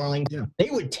 Ron Darling, they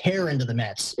would tear into the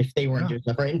Mets if they weren't doing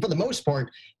stuff right. And for the most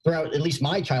part, throughout at least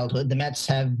my childhood, the Mets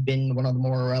have been one of the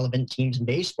more relevant teams in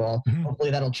baseball. Mm-hmm.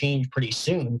 Hopefully that'll change pretty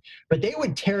soon. But they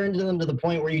would tear into them to the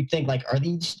point where you'd think, like, are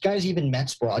these guys even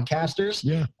Mets broadcasters?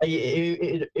 Yeah.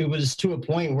 It was to a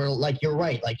point where, like, you're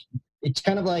right. Like, it's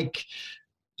kind of like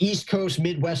East Coast,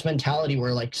 Midwest mentality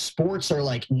where like sports are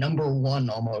like number one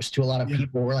almost to a lot of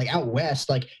people. We're like out West,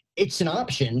 like it's an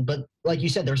option, but like you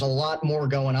said, there's a lot more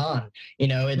going on,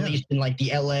 at least in like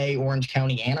the LA, Orange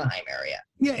County, Anaheim area.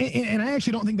 Yeah. And I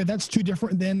actually don't think that that's too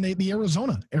different than the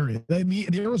Arizona area.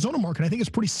 The Arizona market, I think, is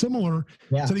pretty similar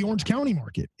to the Orange County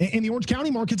market. And the Orange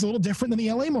County market's a little different than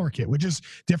the LA market, which is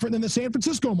different than the San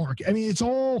Francisco market. I mean, it's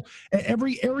all,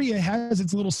 every area has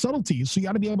its little subtleties. So you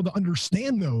got to be able to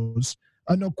understand those.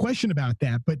 No question about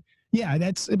that. But yeah,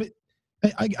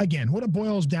 again, what it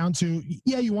boils down to,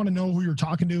 you want to know who you're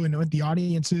talking to and know what the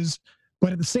audience is,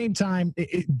 but at the same time,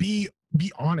 be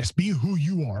honest, be who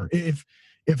you are.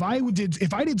 If I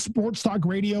did sports talk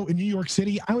radio in New York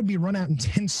City, I would be run out in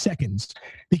 10 seconds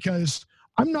because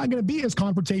I'm not going to be as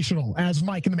confrontational as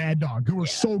Mike and the Mad Dog, who were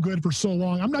so good for so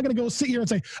long. I'm not going to go sit here and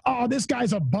say, oh, this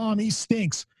guy's a bum, he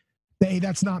stinks. Hey,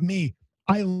 that's not me.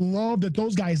 I love that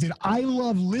those guys did. I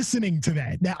love listening to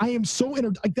that. That I am so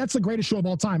that's the greatest show of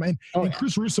all time. And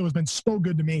Chris Russo has been so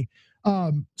good to me.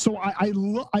 So I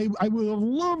will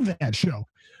love that show,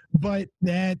 but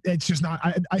it's just not.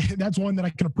 That's one that I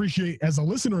can appreciate as a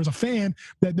listener, as a fan.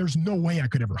 That there's no way I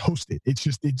could ever host it. It's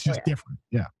just different.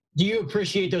 Yeah. Do you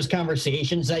appreciate those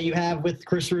conversations that you have with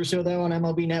Chris Russo though on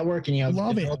MLB Network? And I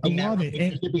love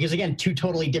it. Because again, two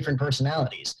totally different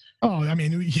personalities. Oh, I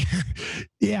mean,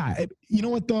 yeah. You know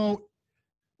what though?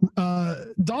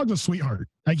 Dog's a sweetheart.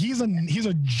 Like he's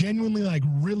a genuinely like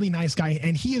really nice guy,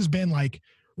 and he has been like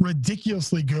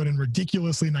ridiculously good and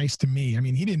ridiculously nice to me. I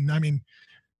mean, he didn't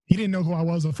know who I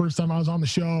was the first time I was on the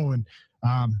show, and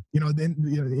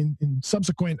In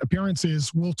subsequent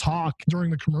appearances, we'll talk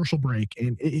during the commercial break,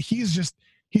 and he's just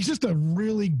a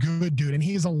really good dude, and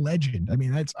he's a legend. I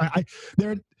mean,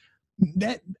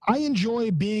 I enjoy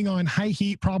being on High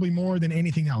Heat probably more than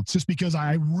anything else, just because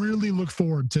I really look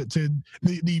forward to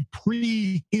the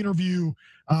pre-interview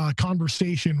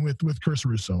conversation with Chris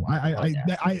Russo.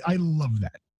 I love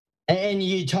that. And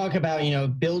you talk about,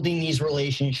 building these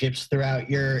relationships throughout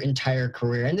your entire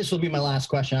career. And this will be my last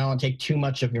question. I don't want to take too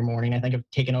much of your morning. I think I've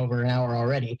taken over an hour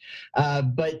already.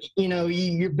 But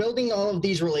you're building all of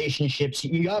these relationships.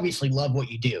 You obviously love what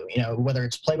you do, whether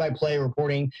it's play-by-play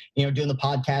reporting, doing the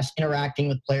podcast, interacting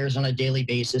with players on a daily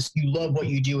basis. You love what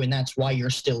you do, and that's why you're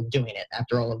still doing it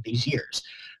after all of these years.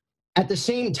 At the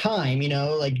same time,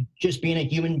 just being a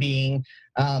human being,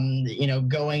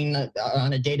 going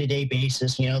on a day-to-day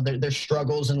basis, there's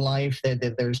struggles in life,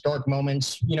 there's dark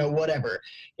moments, whatever.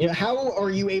 How are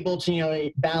you able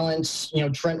to, balance,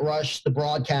 Trent Rush, the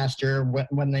broadcaster,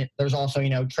 when there's also,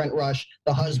 Trent Rush,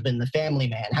 the husband, the family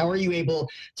man? How are you able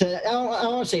to, I don't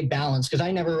want to say balance, because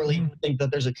I never really think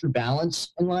that there's a true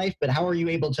balance in life, but how are you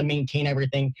able to maintain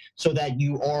everything so that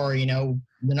you are,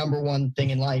 the number one thing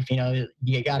in life,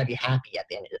 you got to be happy at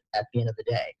the end of the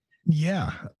day?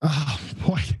 Yeah. Oh,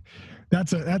 boy,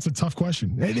 that's a tough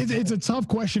question. It's a tough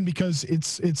question because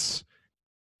it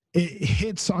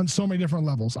hits on so many different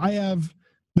levels. I have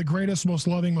the greatest, most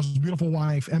loving, most beautiful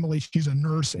wife, Emily. She's a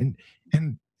nurse, and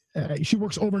she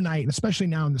works overnight, especially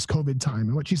now in this COVID time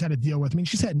and what she's had to deal with. I mean,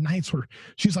 she's had nights where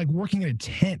she's like working in a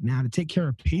tent now to take care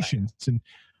of patients, and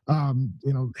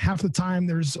half the time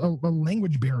there's a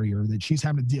language barrier that she's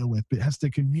having to deal with, but has to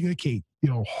communicate,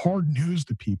 hard news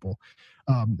to people,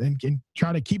 and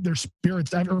try to keep their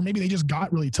spirits, or maybe they just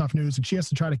got really tough news and she has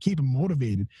to try to keep them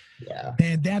motivated. Yeah.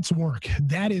 And that's work.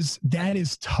 That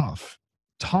is tough.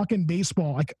 Talking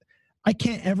baseball, I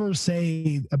can't ever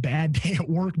say a bad day at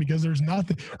work because there's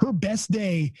nothing. Her best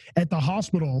day at the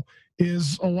hospital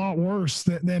is a lot worse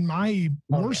than my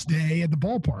worst day at the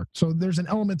ballpark. So there's an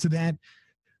element to that.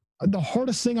 The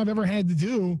hardest thing I've ever had to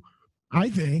do, I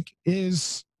think,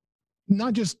 is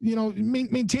not just,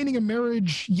 maintaining a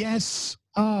marriage. Yes.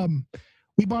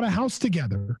 We bought a house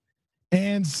together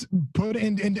and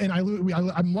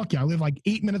I'm lucky. I live like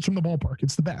 8 minutes from the ballpark.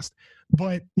 It's the best,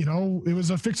 but it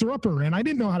was a fixer upper and I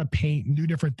didn't know how to paint and do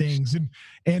different things,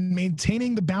 and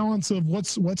maintaining the balance of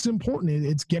what's important.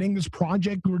 It's getting this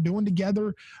project we're doing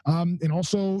together. And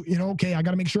also, okay, I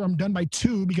got to make sure I'm done by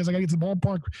 2 because I got to get to the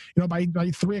ballpark, by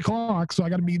 3:00. So I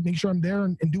got to make sure I'm there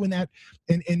and doing that.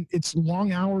 And it's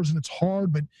long hours and it's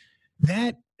hard, but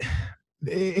that,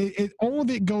 all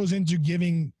of it goes into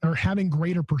giving or having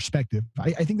greater perspective.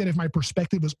 I think that if my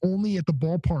perspective was only at the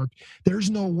ballpark,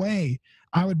 there's no way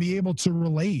I would be able to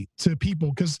relate to people.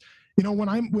 Because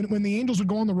when the Angels would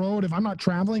go on the road, if I'm not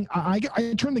traveling, I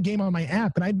turn the game on my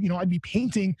app and I'd be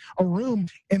painting a room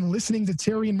and listening to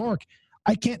Terry and Mark.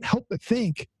 I can't help but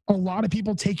think a lot of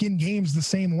people take in games the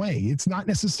same way. It's not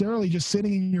necessarily just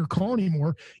sitting in your car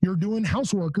anymore. You're doing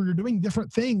housework or you're doing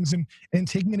different things and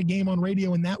taking in a game on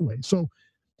radio in that way. So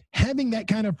having that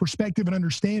kind of perspective and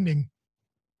understanding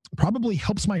probably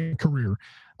helps my career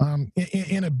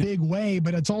in a big way,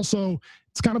 but it's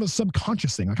kind of a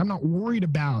subconscious thing. Like, I'm not worried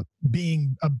about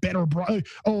being a better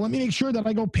let me make sure that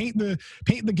I go paint the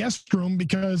guest room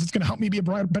because it's going to help me be a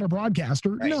better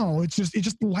broadcaster. Right. No, it's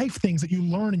just life things that you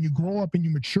learn and you grow up and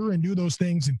you mature and do those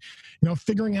things. And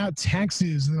figuring out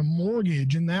taxes and a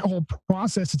mortgage and that whole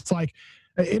process, it's like,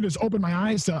 it has opened my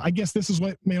eyes to, I guess this is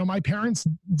what, my parents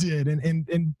did.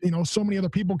 And so many other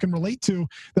people can relate to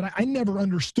that I never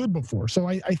understood before. So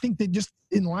I think that just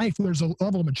in life, there's a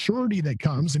level of maturity that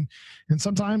comes and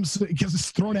sometimes it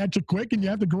gets thrown at you quick and you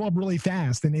have to grow up really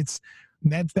fast. And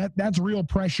that's real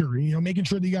pressure, making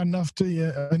sure that you got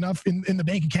enough in the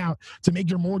bank account to make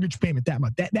your mortgage payment that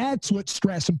month. That's what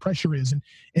stress and pressure is. And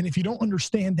if you don't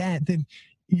understand that, then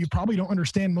you probably don't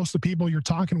understand most of the people you're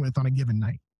talking with on a given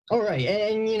night. All right.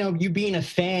 And, you being a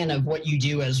fan of what you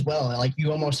do as well, like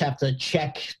you almost have to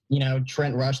check,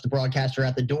 Trent Rush, the broadcaster,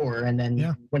 at the door. And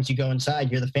then once you go inside,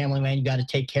 you're the family man. You got to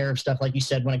take care of stuff, like you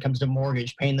said, when it comes to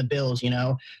mortgage, paying the bills,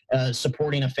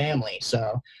 supporting a family.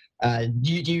 So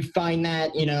do you find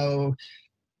that,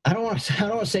 I don't want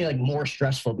to say like more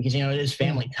stressful because, it is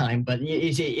family time, but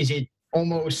is it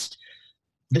almost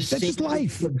the same? That's just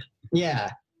life. Yeah.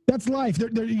 That's life.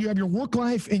 You have your work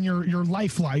life and your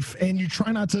life, and you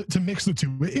try not to mix the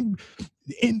two.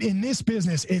 In this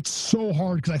business, it's so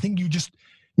hard because I think you just,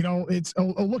 it's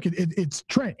look, it's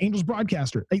Trent, Angels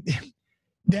broadcaster.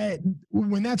 that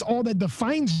when that's all that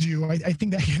defines you, I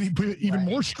think that can put even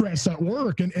more stress at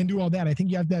work and do all that. I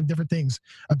think you have to have different things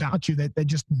about you that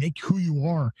just make who you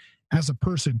are as a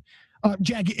person.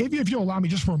 Jack, if you'll allow me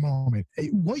just for a moment,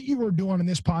 what you are doing on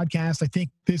this podcast, I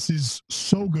think this is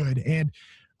so good. And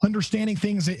understanding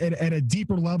things at a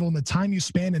deeper level and the time you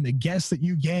spend and the guests that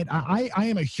you get. I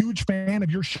am a huge fan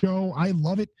of your show. I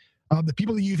love it. The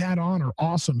people that you've had on are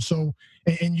awesome. So,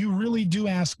 and you really do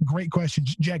ask great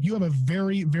questions. Jack, you have a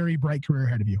very, very bright career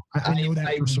ahead of you. I know that.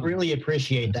 I really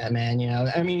appreciate that, man. You know,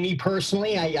 I mean, me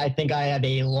personally, I think I have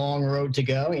a long road to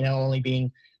go, you know, only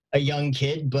being a young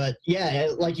kid, but yeah,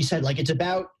 like you said, like it's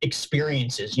about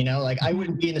experiences, you know, like I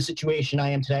wouldn't be in the situation I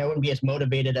am today. I wouldn't be as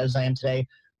motivated as I am today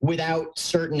without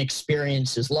certain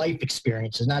experiences, life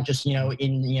experiences, not just, you know,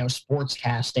 in, you know, sports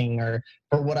casting or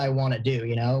for what I want to do,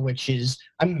 you know, which is,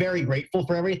 I'm very grateful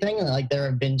for everything. And like, there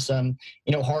have been some,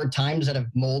 you know, hard times that have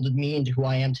molded me into who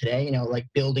I am today, you know, like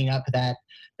building up that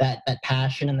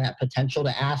passion and that potential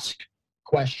to ask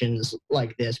questions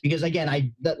like this. Because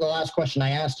again, the last question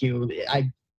I asked you,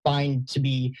 I find to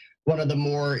be one of the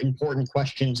more important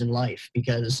questions in life,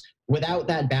 because without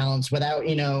that balance, without,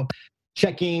 you know,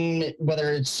 checking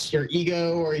whether it's your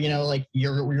ego or, you know, like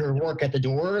your work at the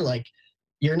door, like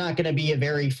you're not going to be a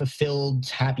very fulfilled,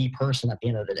 happy person at the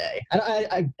end of the day.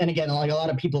 And again, like a lot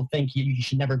of people think you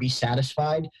should never be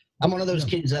satisfied. I'm one of those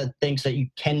kids that thinks that you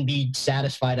can be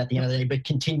satisfied at the end of the day, but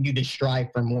continue to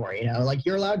strive for more, you know, like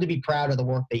you're allowed to be proud of the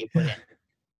work that you put in.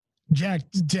 Jack,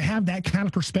 to have that kind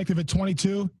of perspective at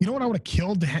 22, you know what I would have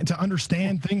killed to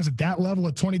understand things at that level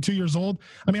at 22 years old?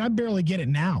 I mean, I barely get it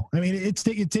now. I mean, it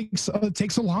takes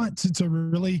a lot to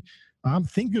really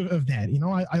think of that. You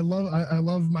know, I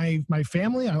love my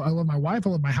family. I love my wife. I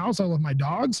love my house. I love my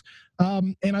dogs.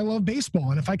 And I love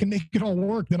baseball. And if I can make it all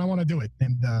work, then I want to do it.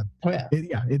 And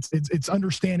it's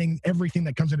understanding everything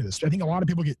that comes into this. I think a lot of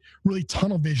people get really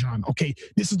tunnel vision on, okay,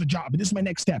 this is the job, and this is my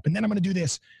next step, and then I'm going to do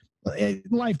this.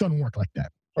 Life doesn't work like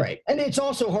that. Right. And it's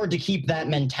also hard to keep that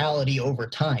mentality over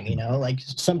time, you know, like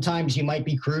sometimes you might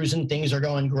be cruising, things are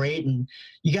going great, and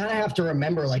you got to have to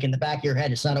remember, like in the back of your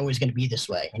head, it's not always going to be this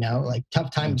way, you know, like tough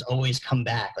times always come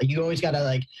back. Like you always got to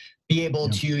like be able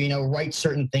to, you know, write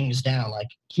certain things down, like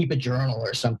keep a journal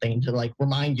or something to like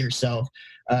remind yourself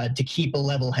to keep a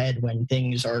level head when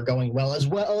things are going well as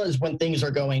when things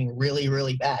are going really,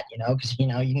 really bad, you know, because, you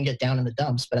know, you can get down in the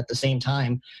dumps, but at the same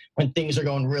time, when things are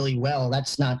going really well,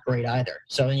 that's not great either.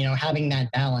 So, you know, having that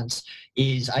balance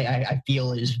is, I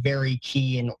feel is very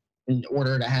key in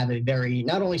order to have a very,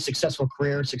 not only successful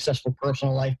career, successful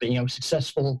personal life, but, you know,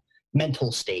 successful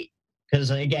mental state. Because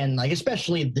again, like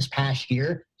especially this past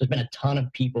year, there's been a ton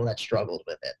of people that struggled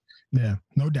with it. Yeah,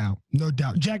 no doubt.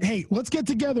 Jack, hey, let's get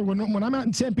together when I'm out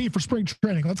in Tempe for spring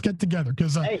training. Let's get together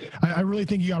because I really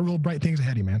think you got real bright things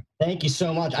ahead of you, man. Thank you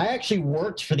so much. I actually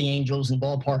worked for the Angels in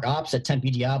ballpark ops at Tempe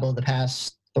Diablo the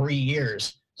past 3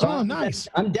 years. So nice.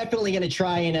 I'm definitely going to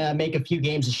try and make a few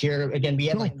games this year. Again, we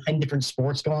have like 10 different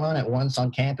sports going on at once on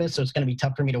campus, so it's going to be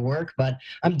tough for me to work. But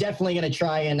I'm definitely going to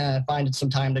try and find some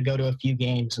time to go to a few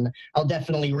games, and I'll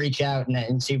definitely reach out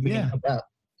and see if we can hook up.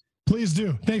 Please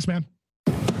do. Thanks, man.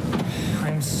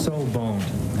 I'm so boned.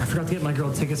 I forgot to get my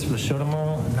girl tickets for the show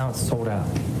tomorrow, and now it's sold out.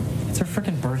 It's her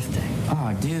freaking birthday.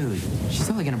 Oh, dude. She's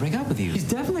totally going to break up with you. She's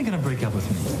definitely going to break up with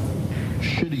me.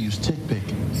 Should've used TickPick.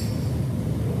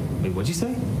 Wait, what'd you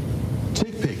say?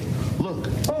 TickPick. Look.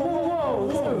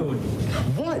 Whoa. Dude.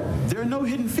 What? There are no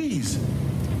hidden fees.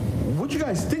 What'd you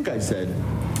guys think I said?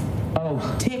 Oh,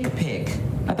 TickPick.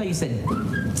 I thought you said...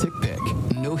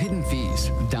 TickPick. No hidden fees.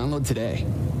 Download today.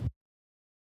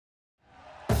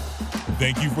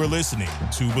 Thank you for listening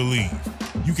to Believe.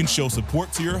 You can show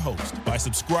support to your host by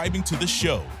subscribing to the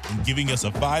show and giving us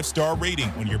a 5-star rating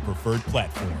on your preferred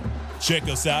platform. Check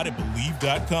us out at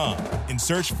Believe.com and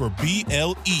search for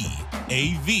BLEAV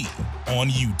on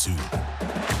YouTube.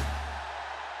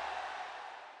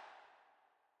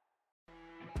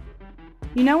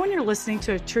 You know when you're listening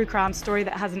to a true crime story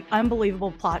that has an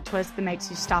unbelievable plot twist that makes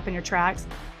you stop in your tracks?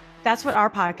 That's what our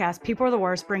podcast, People Are the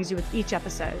Worst, brings you with each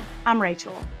episode. I'm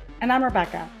Rachel. And I'm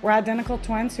Rebecca. We're identical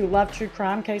twins who love true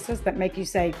crime cases that make you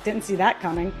say, didn't see that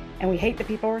coming, and we hate the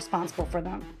people responsible for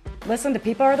them. Listen to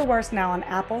People Are the Worst now on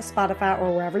Apple, Spotify,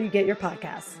 or wherever you get your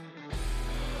podcasts.